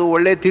ಮೂಸುವುದು,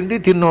 ಒಳ್ಳೆಯ ತಿಂಡಿ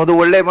ತಿನ್ನೋದು,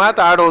 ಒಳ್ಳೆಯ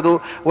ಮಾತು ಆಡೋದು,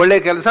 ಒಳ್ಳೆಯ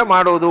ಕೆಲಸ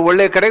ಮಾಡೋದು,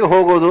 ಒಳ್ಳೆಯ ಕಡೆಗೆ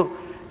ಹೋಗೋದು.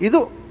 ಇದು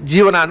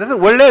ಜೀವನ ಅಂದರೆ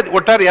ಒಳ್ಳೆಯ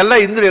ಒಟ್ಟಾರೆ ಎಲ್ಲ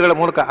ಇಂದ್ರಿಯಗಳ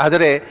ಮೂಲಕ.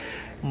 ಆದರೆ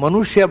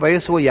ಮನುಷ್ಯ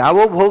ಬಯಸುವ ಯಾವ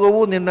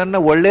ಭೋಗವೂ ನಿನ್ನನ್ನು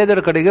ಒಳ್ಳೆಯದರ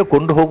ಕಡೆಗೆ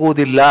ಕೊಂಡು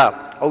ಹೋಗುವುದಿಲ್ಲ.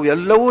 ಅವು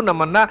ಎಲ್ಲವೂ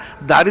ನಮ್ಮನ್ನು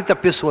ದಾರಿ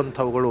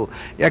ತಪ್ಪಿಸುವಂಥವುಗಳು.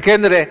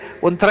 ಯಾಕೆಂದರೆ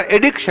ಒಂಥರ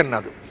ಎಡಿಕ್ಷನ್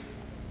ಅದು.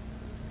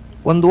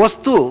 ಒಂದು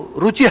ವಸ್ತು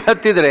ರುಚಿ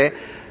ಹತ್ತಿದರೆ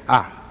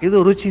ಇದು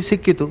ರುಚಿ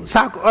ಸಿಕ್ಕಿತು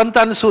ಸಾಕು ಅಂತ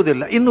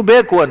ಅನಿಸುವುದಿಲ್ಲ, ಇನ್ನು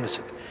ಬೇಕು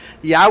ಅನಿಸುತ್ತೆ.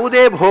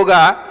 ಯಾವುದೇ ಭೋಗ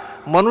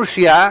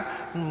ಮನುಷ್ಯ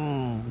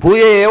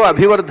ಭೂಯೇವ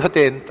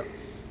ಅಭಿವರ್ಧತೆ ಅಂತ,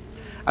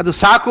 ಅದು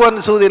ಸಾಕು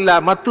ಅನಿಸುವುದಿಲ್ಲ,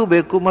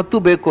 ಮತ್ತೂ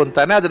ಬೇಕು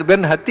ಅಂತಾನೆ ಅದ್ರ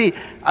ಬೆನ್ನು ಹತ್ತಿ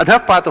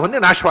ಅಧಪಾತ ಹೊಂದಿ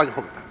ನಾಶವಾಗಿ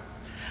ಹೋಗ್ತಾನೆ.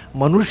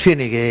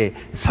 ಮನುಷ್ಯನಿಗೆ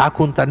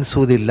ಸಾಕು ಅಂತ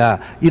ಅನಿಸುವುದಿಲ್ಲ,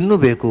 ಇನ್ನೂ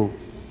ಬೇಕು.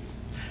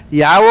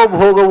 ಯಾವ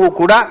ಭೋಗವೂ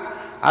ಕೂಡ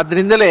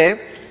ಅದರಿಂದಲೇ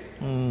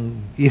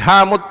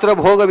ಇಹಾಮೂತ್ರ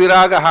ಭೋಗ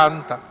ವಿರಾಗ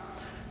ಅಂತ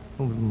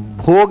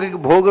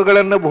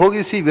ಭೋಗಗಳನ್ನು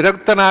ಭೋಗಿಸಿ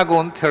ವಿರಕ್ತನಾಗು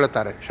ಅಂತ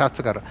ಹೇಳ್ತಾರೆ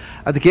ಶಾಸ್ತ್ರಕಾರ.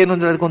 ಅದಕ್ಕೇನು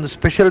ಅಂದರೆ ಅದಕ್ಕೊಂದು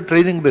ಸ್ಪೆಷಲ್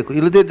ಟ್ರೈನಿಂಗ್ ಬೇಕು.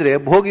 ಇಲ್ಲದಿದ್ದರೆ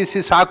ಭೋಗಿಸಿ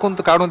ಸಾಕು ಅಂತ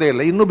ಕಾಣೋದೇ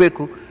ಇಲ್ಲ, ಇನ್ನೂ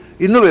ಬೇಕು,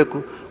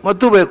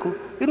 ಮತ್ತೂ ಬೇಕು,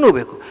 ಇನ್ನೂ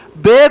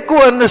ಬೇಕು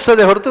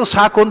ಅನ್ನಿಸ್ತದೆ ಹೊರತು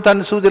ಸಾಕು ಅಂತ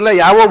ಅನ್ನಿಸುವುದಿಲ್ಲ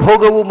ಯಾವ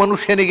ಭೋಗವು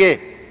ಮನುಷ್ಯನಿಗೆ.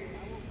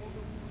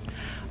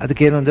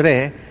 ಅದಕ್ಕೇನು ಅಂದರೆ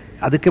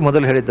ಅದಕ್ಕೆ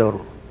ಮೊದಲು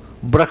ಹೇಳಿದ್ದವರು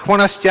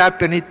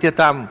ಬ್ರಹ್ಮಣಶ್ಚಾಪ್ಯ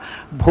ನಿತ್ಯತಾಂ.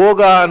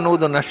 ಭೋಗ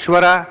ಅನ್ನುವುದು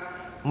ನಶ್ವರ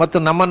ಮತ್ತು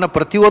ನಮ್ಮನ್ನು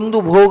ಪ್ರತಿಯೊಂದು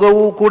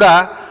ಭೋಗವೂ ಕೂಡ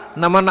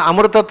ನಮ್ಮನ್ನು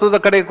ಅಮೃತತ್ವದ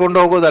ಕಡೆಗೆ ಕೊಂಡು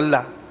ಹೋಗೋದಲ್ಲ.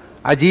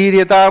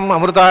 ಅಜೀರ್ಯತಾಂ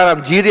ಅಮೃತಾರಾಮ್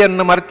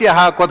ಜೀರ್ಯನ್ನು ಮರ್ತ್ಯ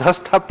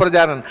ಕ್ವಧಸ್ಥ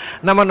ಪ್ರಜಾನನ್.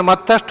 ನಮ್ಮನ್ನು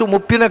ಮತ್ತಷ್ಟು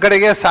ಮುಪ್ಪಿನ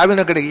ಕಡೆಗೆ,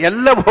 ಸಾವಿನ ಕಡೆಗೆ.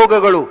 ಎಲ್ಲ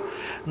ಭೋಗಗಳು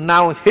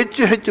ನಾವು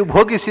ಹೆಚ್ಚು ಹೆಚ್ಚು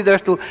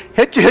ಭೋಗಿಸಿದಷ್ಟು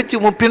ಹೆಚ್ಚು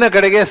ಮುಪ್ಪಿನ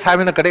ಕಡೆಗೆ,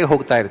 ಸಾವಿನ ಕಡೆಗೆ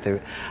ಹೋಗ್ತಾ ಇರ್ತೇವೆ.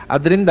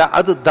 ಅದರಿಂದ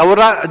ಅದು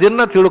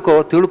ಅದನ್ನು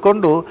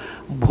ತಿಳ್ಕೊಂಡು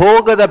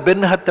ಭೋಗದ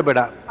ಬೆನ್ನು ಹತ್ತಬೇಡ.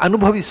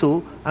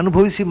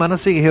 ಅನುಭವಿಸಿ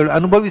ಮನಸ್ಸಿಗೆ ಹೇಳು,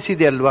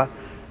 ಅನುಭವಿಸಿದೆ ಅಲ್ವಾ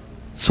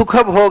ಸುಖ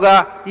ಭೋಗ,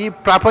 ಈ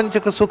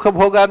ಪ್ರಾಪಂಚಿಕ ಸುಖ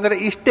ಭೋಗ ಅಂದರೆ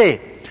ಇಷ್ಟೇ,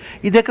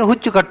 ಇದಕ್ಕೆ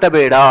ಹುಚ್ಚು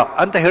ಕಟ್ಟಬೇಡ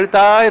ಅಂತ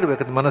ಹೇಳ್ತಾ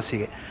ಇರಬೇಕಂತ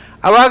ಮನಸ್ಸಿಗೆ.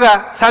 ಆವಾಗ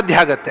ಸಾಧ್ಯ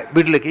ಆಗತ್ತೆ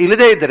ಬಿಡ್ಲಿಕ್ಕೆ.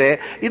 ಇಲ್ಲದೇ ಇದ್ದರೆ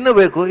ಇನ್ನೂ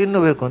ಬೇಕು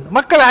ಅಂತ.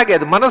 ಮಕ್ಕಳ ಹಾಗೆ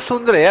ಅದು ಮನಸ್ಸು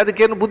ಅಂದರೆ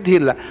ಅದಕ್ಕೇನು ಬುದ್ಧಿ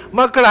ಇಲ್ಲ.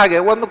 ಮಕ್ಕಳ ಹಾಗೆ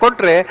ಒಂದು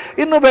ಕೊಟ್ಟರೆ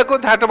ಇನ್ನೂ ಬೇಕು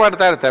ಅಂತ ಹಠ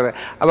ಮಾಡ್ತಾ ಇರ್ತೇವೆ.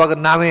 ಆವಾಗ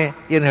ನಾವೇ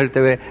ಏನು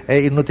ಹೇಳ್ತೇವೆ,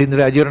 ಇನ್ನೂ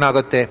ತಿಂದರೆ ಅಜೀರ್ಣ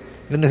ಆಗುತ್ತೆ,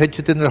 ಇನ್ನು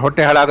ಹೆಚ್ಚು ತಿಂದರೆ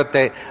ಹೊಟ್ಟೆ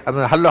ಹಾಳಾಗುತ್ತೆ,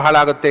 ಆಮೇಲೆ ಹಲ್ಲು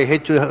ಹಾಳಾಗುತ್ತೆ,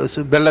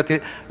 ಹೆಚ್ಚು ಬೆಲ್ಲ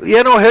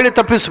ಏನೋ ಹೇಳಿ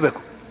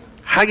ತಪ್ಪಿಸಬೇಕು.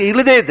 ಹಾಗೆ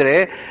ಇಲ್ಲದೇ ಇದ್ದರೆ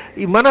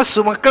ಈ ಮನಸ್ಸು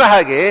ಮಕ್ಕಳ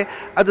ಹಾಗೆ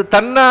ಅದು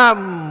ತನ್ನ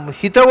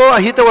ಹಿತವೋ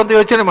ಅಹಿತವೋ ಅಂತ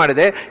ಯೋಚನೆ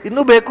ಮಾಡಿದೆ,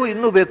 ಇನ್ನೂ ಬೇಕು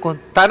ಇನ್ನೂ ಬೇಕು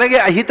ಅಂತ ತನಗೆ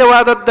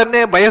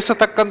ಅಹಿತವಾದದ್ದನ್ನೇ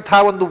ಬಯಸತಕ್ಕಂಥ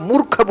ಒಂದು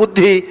ಮೂರ್ಖ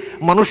ಬುದ್ಧಿ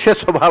ಮನುಷ್ಯ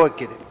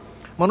ಸ್ವಭಾವಕ್ಕಿದೆ,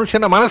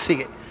 ಮನುಷ್ಯನ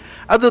ಮನಸ್ಸಿಗೆ.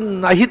 ಅದು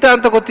ಅಹಿತ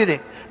ಅಂತ ಗೊತ್ತಿದೆ,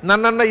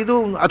 ನನ್ನನ್ನು ಇದು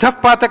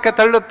ಅಧಃಪಾತಕ್ಕೆ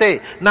ತಳ್ಳುತ್ತೆ,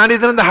 ನಾನು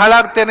ಇದರಿಂದ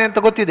ಹಾಳಾಗ್ತೇನೆ ಅಂತ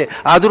ಗೊತ್ತಿದೆ,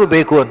 ಆದರೂ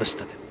ಬೇಕು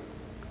ಅನ್ನಿಸ್ತದೆ.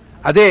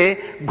 ಅದೇ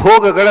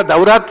ಭೋಗಗಳ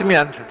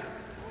ದೌರಾತ್ಮ್ಯ ಅನ್ಸುತ್ತೆ.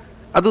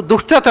 ಅದು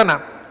ದುಷ್ಟತನ.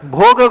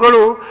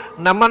 ಭೋಗಗಳು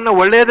ನಮ್ಮನ್ನು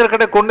ಒಳ್ಳೆಯದರ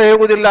ಕಡೆ ಕೊಂಡು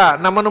ಹೋಗುವುದಿಲ್ಲ,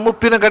 ನಮ್ಮನ್ನು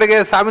ಮುಪ್ಪಿನ ಕಡೆಗೆ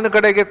ಸಾವಿನ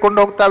ಕಡೆಗೆ ಕೊಂಡು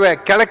ಹೋಗ್ತಾವೆ,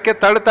 ಕೆಳಕ್ಕೆ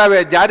ತಳ್ಳುತ್ತವೆ,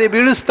 ಜಾರಿ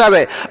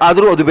ಬೀಳಿಸ್ತವೆ,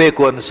 ಆದರೂ ಅದು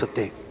ಬೇಕು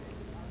ಅನ್ನಿಸುತ್ತೆ.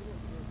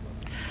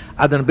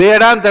 ಅದನ್ನು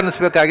ಬೇಡ ಅಂತ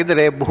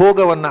ಅನ್ನಿಸ್ಬೇಕಾಗಿದ್ದರೆ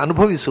ಭೋಗವನ್ನು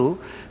ಅನುಭವಿಸು.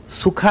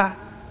 ಸುಖ,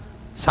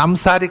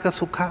 ಸಾಂಸಾರಿಕ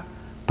ಸುಖ,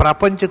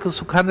 ಪ್ರಾಪಂಚಿಕ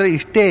ಸುಖ ಅಂದರೆ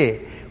ಇಷ್ಟೇ,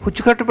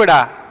 ಹುಚ್ಚುಕಟ್ಟಬೇಡ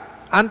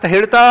ಅಂತ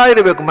ಹೇಳ್ತಾ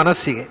ಇರಬೇಕು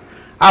ಮನಸ್ಸಿಗೆ.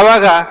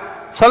 ಆವಾಗ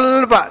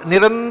ಸ್ವಲ್ಪ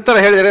ನಿರಂತರ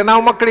ಹೇಳಿದರೆ,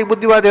 ನಾವು ಮಕ್ಕಳಿಗೆ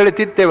ಬುದ್ಧಿವಾದ ಹೇಳಿ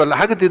ತಿದ್ದೇವಲ್ಲ,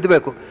 ಹಾಗೆ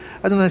ತಿದ್ದಬೇಕು.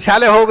 ಅದನ್ನು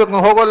ಶಾಲೆ ಹೋಗ್ಬೇಕು,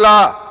 ಹೋಗೋಲ್ಲ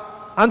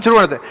ಅಂತ ಶುರು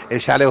ಮಾಡುತ್ತೆ.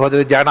 ಶಾಲೆಗೆ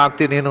ಹೋದರೆ ಜಾಣ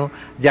ಆಗ್ತೀನಿ, ನೀನು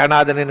ಜಾಣ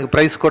ಆದ ನಿನಗೆ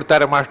ಪ್ರೈಸ್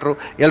ಕೊಡ್ತಾರೆ ಮಾಸ್ಟ್ರು,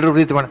 ಎಲ್ಲರೂ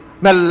ಪ್ರೀತಿ ಮಾಡ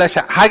ಮೆಲ್ಲ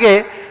ಹಾಗೆ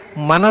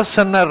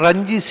ಮನಸ್ಸನ್ನು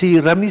ರಂಜಿಸಿ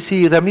ರಮಿಸಿ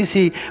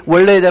ರಮಿಸಿ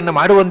ಒಳ್ಳೆಯದನ್ನು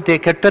ಮಾಡುವಂತೆ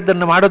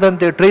ಕೆಟ್ಟದ್ದನ್ನು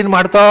ಮಾಡದಂತೆ ಟ್ರೈನ್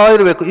ಮಾಡ್ತಾ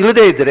ಇರಬೇಕು.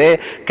 ಇಲ್ಲದೇ ಇದ್ದರೆ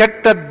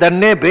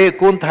ಕೆಟ್ಟದ್ದನ್ನೇ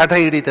ಬೇಕು ಅಂತ ಹಠ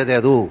ಹಿಡಿತದೆ.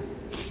 ಅದು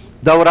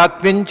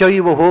ದೌರಾತ್ಮ್ಯಂಚ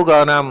ಇವ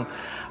ಹೋಗಾನಾಂ.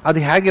 ಅದು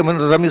ಹೇಗೆ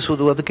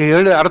ರಮಿಸುವುದು, ಅದಕ್ಕೆ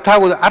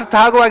ಅರ್ಥ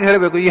ಆಗುವಾಗ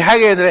ಹೇಳಬೇಕು. ಈ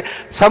ಹೇಗೆ ಅಂದರೆ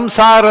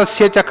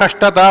ಸಂಸಾರಸ್ಯ ಚ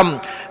ಕಷ್ಟತಾಂ.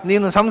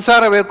 ನೀನು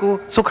ಸಂಸಾರ ಬೇಕು,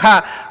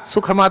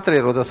 ಸುಖ ಮಾತ್ರ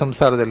ಇರೋದು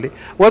ಸಂಸಾರದಲ್ಲಿ.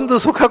 ಒಂದು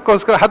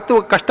ಸುಖಕ್ಕೋಸ್ಕರ 10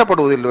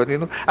 ಕಷ್ಟಪಡುವುದಿಲ್ವ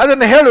ನೀನು?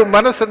 ಅದನ್ನು ಹೇಳು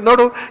ಮನಸ್ಸನ್ನು.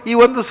 ನೋಡು, ಈ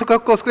ಒಂದು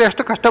ಸುಖಕ್ಕೋಸ್ಕರ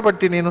ಎಷ್ಟು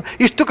ಕಷ್ಟಪಟ್ಟು ನೀನು,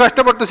 ಇಷ್ಟು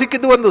ಕಷ್ಟಪಟ್ಟು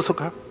ಸಿಕ್ಕಿದ್ದು ಒಂದು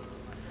ಸುಖ.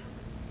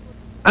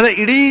 ಅಂದರೆ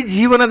ಇಡೀ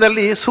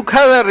ಜೀವನದಲ್ಲಿ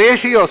ಸುಖದ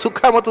ರೇಷಿಯೋ, ಸುಖ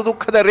ಮತ್ತು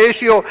ದುಃಖದ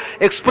ರೇಷಿಯೋ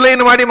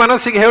ಎಕ್ಸ್ಪ್ಲೈನ್ ಮಾಡಿ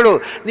ಮನಸ್ಸಿಗೆ ಹೇಳು.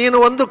 ನೀನು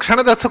ಒಂದು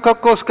ಕ್ಷಣದ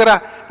ಸುಖಕ್ಕೋಸ್ಕರ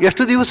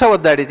ಎಷ್ಟು ದಿವಸ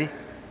ಒದ್ದಾಡಿದಿ?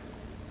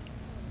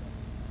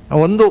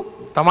 ಒಂದು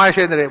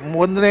ತಮಾಷೆ ಅಂದರೆ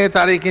 1ನೇ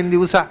ತಾರೀಕಿನ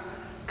ದಿವಸ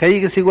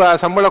ಕೈಗೆ ಸಿಗುವ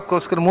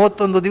ಸಂಬಳಕ್ಕೋಸ್ಕರ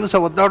 31 ದಿವಸ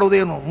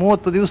ಒದ್ದಾಡುವುದೇನು?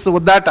 30 ದಿವಸದ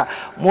ಒದ್ದಾಟ.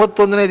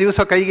 31ನೇ ದಿವಸ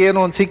ಕೈಗೆ ಏನೋ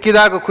ಒಂದು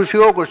ಸಿಕ್ಕಿದಾಗ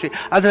ಖುಷಿಯೋ ಖುಷಿ,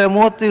 ಆದರೆ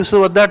 30 ದಿವಸದ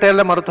ಒದ್ದಾಟ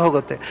ಎಲ್ಲ ಮರೆತು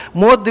ಹೋಗುತ್ತೆ.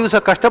 30 ದಿವಸ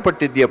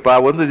ಕಷ್ಟಪಟ್ಟಿದ್ಯಪ್ಪ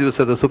ಒಂದು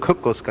ದಿವಸದ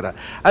ಸುಖಕ್ಕೋಸ್ಕರ.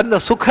 ಅಂದ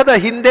ಸುಖದ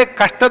ಹಿಂದೆ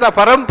ಕಷ್ಟದ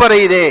ಪರಂಪರೆ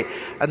ಇದೆ.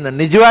 ಅಂದ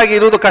ನಿಜವಾಗಿ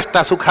ಇರುವುದು ಕಷ್ಟ,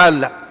 ಸುಖ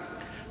ಅಲ್ಲ.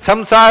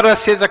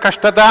 ಸಂಸಾರಸ್ಯ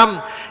ಕಷ್ಟತಾಂ.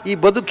 ಈ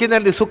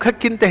ಬದುಕಿನಲ್ಲಿ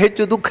ಸುಖಕ್ಕಿಂತ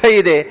ಹೆಚ್ಚು ದುಃಖ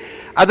ಇದೆ.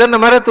 ಅದನ್ನು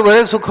ಮರೆತು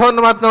ಬರೀ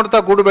ಸುಖವನ್ನು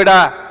ಮಾತನಾಡ್ತಾ ಕೂಡಬೇಡ.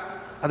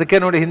 ಅದಕ್ಕೆ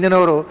ನೋಡಿ,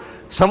 ಹಿಂದಿನವರು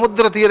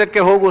ಸಮುದ್ರ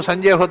ತೀರಕ್ಕೆ ಹೋಗು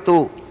ಸಂಜೆ ಹೊತ್ತು,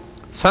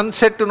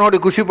 ಸನ್ಸೆಟ್ ನೋಡಿ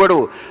ಖುಷಿ ಪಡು,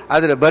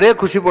 ಆದರೆ ಬರೇ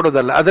ಖುಷಿ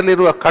ಪಡೋದಲ್ಲ,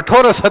 ಅದರಲ್ಲಿರುವ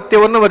ಕಠೋರ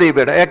ಸತ್ಯವನ್ನು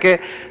ಮರೆಯಬೇಡ. ಯಾಕೆ?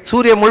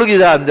 ಸೂರ್ಯ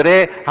ಮುಳುಗಿದ ಅಂದರೆ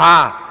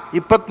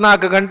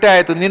 24 ಗಂಟೆ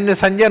ಆಯಿತು, ನಿನ್ನೆ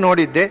ಸಂಜೆ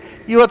ನೋಡಿದ್ದೆ,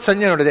 ಇವತ್ತು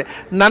ಸಂಜೆ ನೋಡಿದೆ,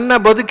 ನನ್ನ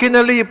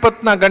ಬದುಕಿನಲ್ಲಿ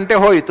 24 ಗಂಟೆ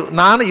ಹೋಯಿತು,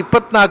 ನಾನು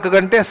 24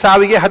 ಗಂಟೆ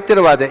ಸಾವಿಗೆ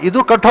ಹತ್ತಿರವಾದೆ. ಇದು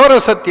ಕಠೋರ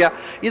ಸತ್ಯ.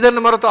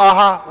 ಇದನ್ನು ಮರೆತು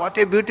ವಾಟ್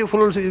ಎ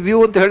ಬ್ಯೂಟಿಫುಲ್ ವ್ಯೂ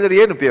ಅಂತ ಹೇಳಿದರೆ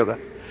ಏನು ಉಪಯೋಗ?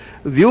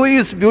 ವ್ಯೂ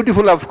ಈಸ್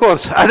ಬ್ಯೂಟಿಫುಲ್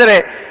ಅಫ್ಕೋರ್ಸ್, ಆದರೆ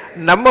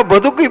ನಮ್ಮ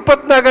ಬದುಕು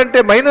 24 ಗಂಟೆ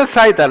ಮೈನಸ್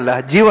ಆಯ್ತಲ್ಲ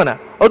ಜೀವನ,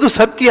 ಅದು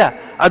ಸತ್ಯ.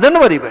 ಅದನ್ನು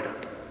ಮರಿಬೇಡ.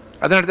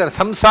 ಅದನ್ನು ಹೇಳ್ತಾರೆ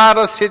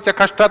ಸಂಸಾರಸ್ಯ ಚ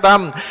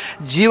ಕಷ್ಟತಾಂ.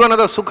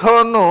 ಜೀವನದ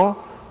ಸುಖವನ್ನು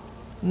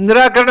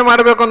ನಿರಾಕರಣೆ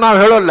ಮಾಡಬೇಕು ನಾವು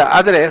ಹೇಳೋಲ್ಲ,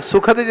 ಆದರೆ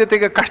ಸುಖದ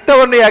ಜೊತೆಗೆ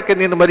ಕಷ್ಟವನ್ನು ಯಾಕೆ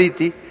ನೀನು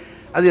ಮರೀತಿ?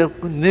 ಅದು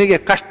ನಿನಗೆ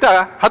ಕಷ್ಟ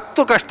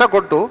 10 ಕಷ್ಟ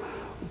ಕೊಟ್ಟು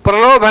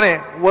ಪ್ರಲೋಭನೆ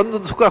ಒಂದು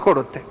ಸುಖ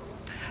ಕೊಡುತ್ತೆ.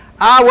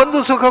 ಆ ಒಂದು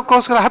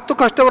ಸುಖಕ್ಕೋಸ್ಕರ 10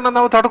 ಕಷ್ಟವನ್ನು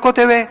ನಾವು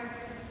ತಡ್ಕೋತೇವೆ.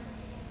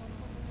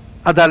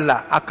 ಅದಲ್ಲ,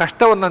 ಆ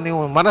ಕಷ್ಟವನ್ನು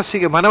ನೀವು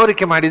ಮನಸ್ಸಿಗೆ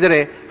ಮನವರಿಕೆ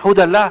ಮಾಡಿದರೆ,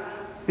 ಹೌದಲ್ಲ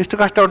ಇಷ್ಟು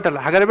ಕಷ್ಟ ಉಂಟಲ್ಲ,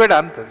 ಹಾಗಾದ್ರೆ ಬೇಡ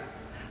ಅಂತದೆ.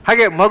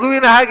 ಹಾಗೆ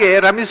ಮಗುವಿನ ಹಾಗೆ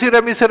ರಮಿಸಿ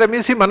ರಮಿಸಿ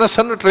ರಮಿಸಿ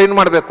ಮನಸ್ಸನ್ನು ಟ್ರೈನ್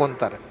ಮಾಡಬೇಕು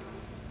ಅಂತಾರೆ.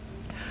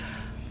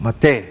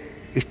 ಮತ್ತೆ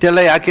ಇಷ್ಟೆಲ್ಲ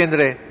ಯಾಕೆ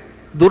ಅಂದರೆ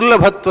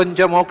ದುರ್ಲಭತ್ವಂಚ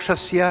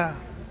ಮೋಕ್ಷಸ್ಯ.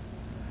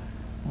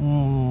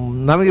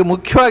 ನಮಗೆ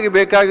ಮುಖ್ಯವಾಗಿ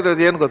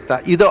ಬೇಕಾಗಿರೋದು ಏನು ಗೊತ್ತಾ?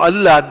 ಇದು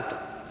ಅಲ್ಲ ಅಂತ.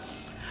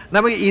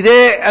 ನಮಗೆ ಇದೇ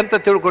ಅಂತ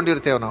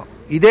ತಿಳ್ಕೊಂಡಿರ್ತೇವೆ ನಾವು.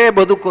 ಇದೇ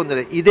ಬದುಕು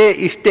ಅಂದರೆ ಇದೇ,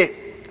 ಇಷ್ಟೇ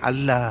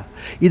ಅಲ್ಲ,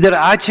 ಇದರ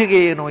ಆಚೆಗೆ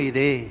ಏನೋ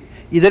ಇದೆ.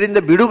 ಇದರಿಂದ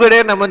ಬಿಡುಗಡೆ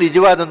ನಮ್ಮ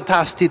ನಿಜವಾದಂಥ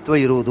ಅಸ್ತಿತ್ವ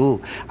ಇರುವುದು.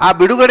 ಆ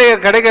ಬಿಡುಗಡೆಯ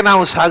ಕಡೆಗೆ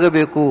ನಾವು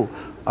ಸಾಗಬೇಕು.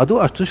 ಅದು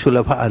ಅಷ್ಟು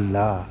ಸುಲಭ ಅಲ್ಲ.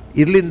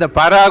 ಇಲ್ಲಿಂದ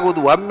ಪಾರಾಗುವುದು,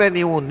 ಒಮ್ಮೆ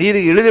ನೀವು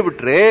ನೀರಿಗೆ ಇಳಿದು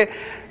ಬಿಟ್ಟರೆ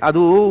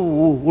ಅದು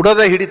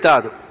ಉಡದ ಹಿಡಿತ.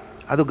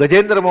 ಅದು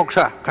ಗಜೇಂದ್ರ ಮೋಕ್ಷ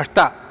ಕಷ್ಟ.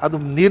 ಅದು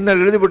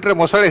ನೀರಿನಲ್ಲಿ ಇಳಿದು ಬಿಟ್ಟರೆ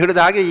ಮೊಸಳೆ ಹಿಡಿದ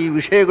ಹಾಗೆ ಈ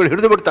ವಿಷಯಗಳು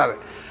ಹಿಡಿದು ಬಿಡ್ತವೆ.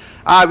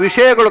 ಆ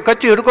ವಿಷಯಗಳು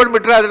ಕಚ್ಚಿ ಹಿಡ್ಕೊಂಡು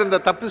ಬಿಟ್ಟರೆ ಅದರಿಂದ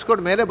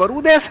ತಪ್ಪಿಸ್ಕೊಂಡು ಮೇಲೆ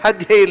ಬರುವುದೇ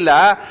ಸಾಧ್ಯ ಇಲ್ಲ.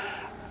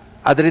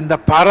 ಅದರಿಂದ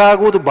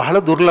ಪಾರಾಗುವುದು ಬಹಳ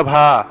ದುರ್ಲಭ.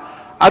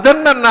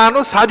 ಅದನ್ನು ನಾನು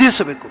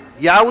ಸಾಧಿಸಬೇಕು.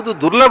 ಯಾವುದು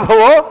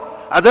ದುರ್ಲಭವೋ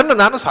ಅದನ್ನು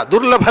ನಾನು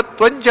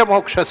ದುರ್ಲಭತ್ವಂಚ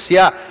ಮೋಕ್ಷಸ್ಯ.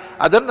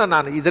 ಅದನ್ನು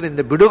ನಾನು,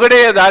 ಇದರಿಂದ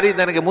ಬಿಡುಗಡೆಯ ದಾರಿ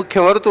ನನಗೆ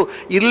ಮುಖ್ಯ ಹೊರತು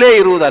ಇಲ್ಲೇ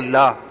ಇರುವುದಲ್ಲ.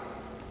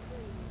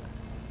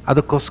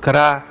 ಅದಕ್ಕೋಸ್ಕರ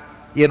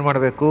ಏನು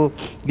ಮಾಡಬೇಕು?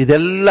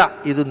 ಇದೆಲ್ಲ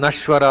ಇದು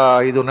ನಶ್ವರ,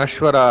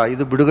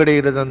 ಇದು ಬಿಡುಗಡೆ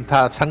ಇರದಂಥ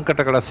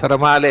ಸಂಕಟಗಳ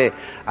ಸರಮಾಲೆ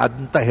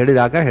ಅಂತ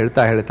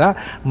ಹೇಳ್ತಾ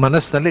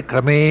ಮನಸ್ಸಿನಲ್ಲಿ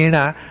ಕ್ರಮೇಣ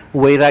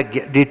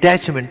ವೈರಾಗ್ಯ,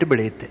 ಡಿಟ್ಯಾಚ್ಮೆಂಟ್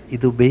ಬೆಳೆಯುತ್ತೆ.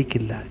 ಇದು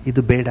ಬೇಕಿಲ್ಲ,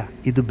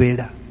 ಇದು ಬೇಡ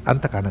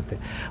ಅಂತ ಕಾಣುತ್ತೆ.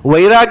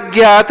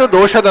 ವೈರಾಗ್ಯಾತ್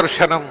ದೋಷ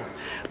ದರ್ಶನಂ.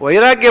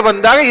 ವೈರಾಗ್ಯ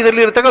ಬಂದಾಗ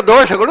ಇದರಲ್ಲಿ ಇರತಕ್ಕ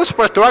ದೋಷಗಳು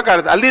ಸ್ಪಷ್ಟವಾಗಿ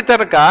ಕಾಣುತ್ತೆ. ಅಲ್ಲಿ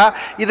ತನಕ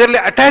ಇದರಲ್ಲಿ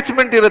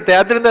ಅಟ್ಯಾಚ್ಮೆಂಟ್ ಇರುತ್ತೆ.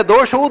 ಅದರಿಂದ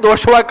ದೋಷವು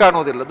ದೋಷವಾಗಿ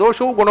ಕಾಣೋದಿಲ್ಲ,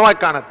 ದೋಷವು ಗುಣವಾಗಿ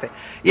ಕಾಣುತ್ತೆ.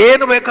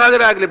 ಏನು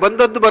ಬೇಕಾದರೆ ಆಗಲಿ,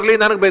 ಬಂದದ್ದು ಬರಲಿ,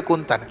 ನನಗೆ ಬೇಕು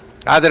ಅಂತಾನೆ.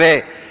 ಆದರೆ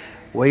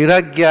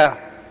ವೈರಾಗ್ಯ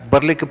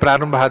ಬರಲಿಕ್ಕೆ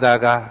ಪ್ರಾರಂಭ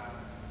ಆದಾಗ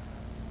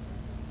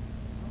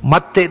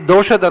ಮತ್ತೆ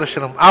ದೋಷ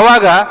ದರ್ಶನ.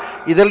 ಆವಾಗ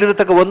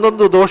ಇದರಲ್ಲಿರತಕ್ಕ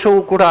ಒಂದೊಂದು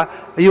ದೋಷವೂ ಕೂಡ,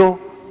 ಅಯ್ಯೋ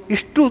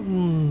ಇಷ್ಟು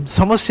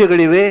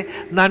ಸಮಸ್ಯೆಗಳಿವೆ,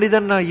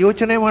 ನಾನಿದನ್ನು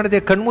ಯೋಚನೆ ಮಾಡದೆ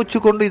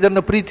ಕಣ್ಮುಚ್ಚಿಕೊಂಡು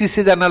ಇದನ್ನು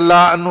ಪ್ರೀತಿಸಿದನಲ್ಲ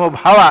ಅನ್ನುವ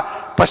ಭಾವ,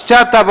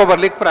 ಪಶ್ಚಾತ್ತಾಪ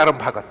ಬರಲಿಕ್ಕೆ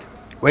ಪ್ರಾರಂಭ ಆಗುತ್ತೆ.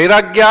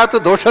 ವೈರಾಗ್ಯಾತ್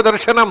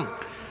ದೋಷದರ್ಶನಂ.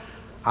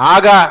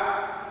 ಆಗ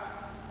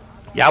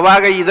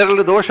ಯಾವಾಗ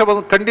ಇದರಲ್ಲಿ ದೋಷ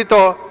ಬಂದು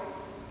ಖಂಡಿತೋ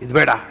ಇದು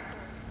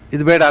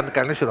ಬೇಡ ಅಂತ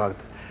ಕಾರಣ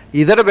ಶುರುವಾಗುತ್ತೆ.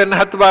 ಇದರ ಬೆನ್ನು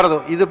ಹತ್ತಬಾರದು,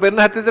 ಇದು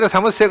ಬೆನ್ನು ಹತ್ತಿದ್ರೆ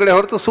ಸಮಸ್ಯೆಗಳೇ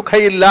ಹೊರತು ಸುಖ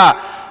ಇಲ್ಲ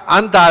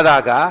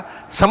ಅಂತಾದಾಗ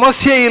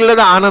ಸಮಸ್ಯೆ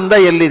ಇಲ್ಲದ ಆನಂದ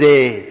ಎಲ್ಲಿದೆ?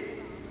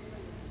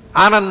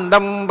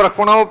 ಆನಂದಂ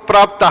ಬ್ರಹ್ಮಣೋ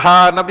ಪ್ರಾಪ್ತ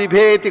ನ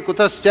ಬಿಭೇತಿ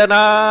ಕುತಶ್ಚನ.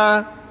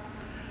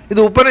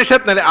 ಇದು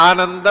ಉಪನಿಷತ್ನಲ್ಲಿ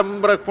ಆನಂದಂ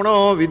ಬ್ರಹ್ಮಣೋ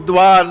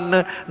ವಿದ್ವಾನ್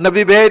ನ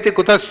ಬಿಭೇತಿ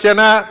ಕುತಶ್ಚನ,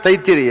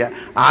 ತೈತಿರಿಯ.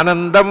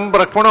 ಆನಂದಂ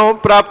ಬ್ರಹ್ಮಣೋ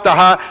ಪ್ರಾಪ್ತ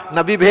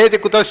ನ ಬಿಭೇತಿ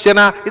ಕುತಶ್ಚನ,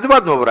 ಇದು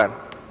ಪದ್ಮ ಪುರಾಣ.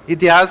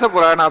 ಇತಿಹಾಸ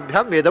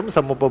ಪುರಾಣಾಭ್ಯಾಂ ವೇದಂ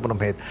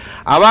ಸಮುಪಬ್ರಹ್ಮೇತ್.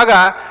 ಆವಾಗ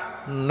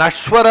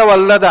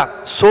ನಶ್ವರವಲ್ಲದ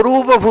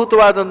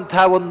ಸ್ವರೂಪಭೂತವಾದಂಥ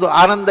ಒಂದು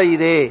ಆನಂದ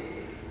ಇದೆ.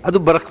 ಅದು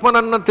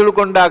ಬ್ರಹ್ಮನನ್ನು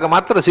ತಿಳ್ಕೊಂಡಾಗ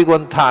ಮಾತ್ರ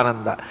ಸಿಗುವಂಥ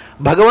ಆನಂದ,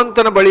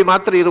 ಭಗವಂತನ ಬಳಿ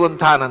ಮಾತ್ರ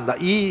ಇರುವಂಥ ಆನಂದ,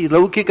 ಈ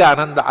ಲೌಕಿಕ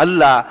ಆನಂದ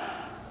ಅಲ್ಲ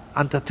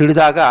ಅಂತ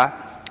ತಿಳಿದಾಗ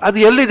ಅದು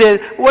ಎಲ್ಲಿದೆ?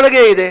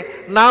 ಒಳಗೆ ಇದೆ.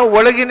 ನಾವು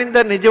ಒಳಗಿನಿಂದ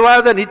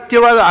ನಿಜವಾದ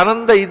ನಿತ್ಯವಾದ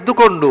ಆನಂದ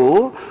ಇದ್ದುಕೊಂಡು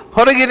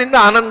ಹೊರಗಿನಿಂದ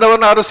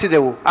ಆನಂದವನ್ನು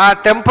ಅರಸಿದೆವು. ಆ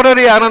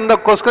ಟೆಂಪರರಿ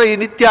ಆನಂದಕ್ಕೋಸ್ಕರ ಈ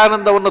ನಿತ್ಯ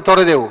ಆನಂದವನ್ನು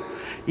ತೊರೆದೆವು.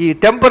 ಈ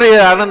ಟೆಂಪರರಿ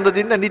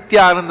ಆನಂದದಿಂದ ನಿತ್ಯ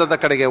ಆನಂದದ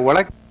ಕಡೆಗೆ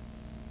ಒಳಗೆ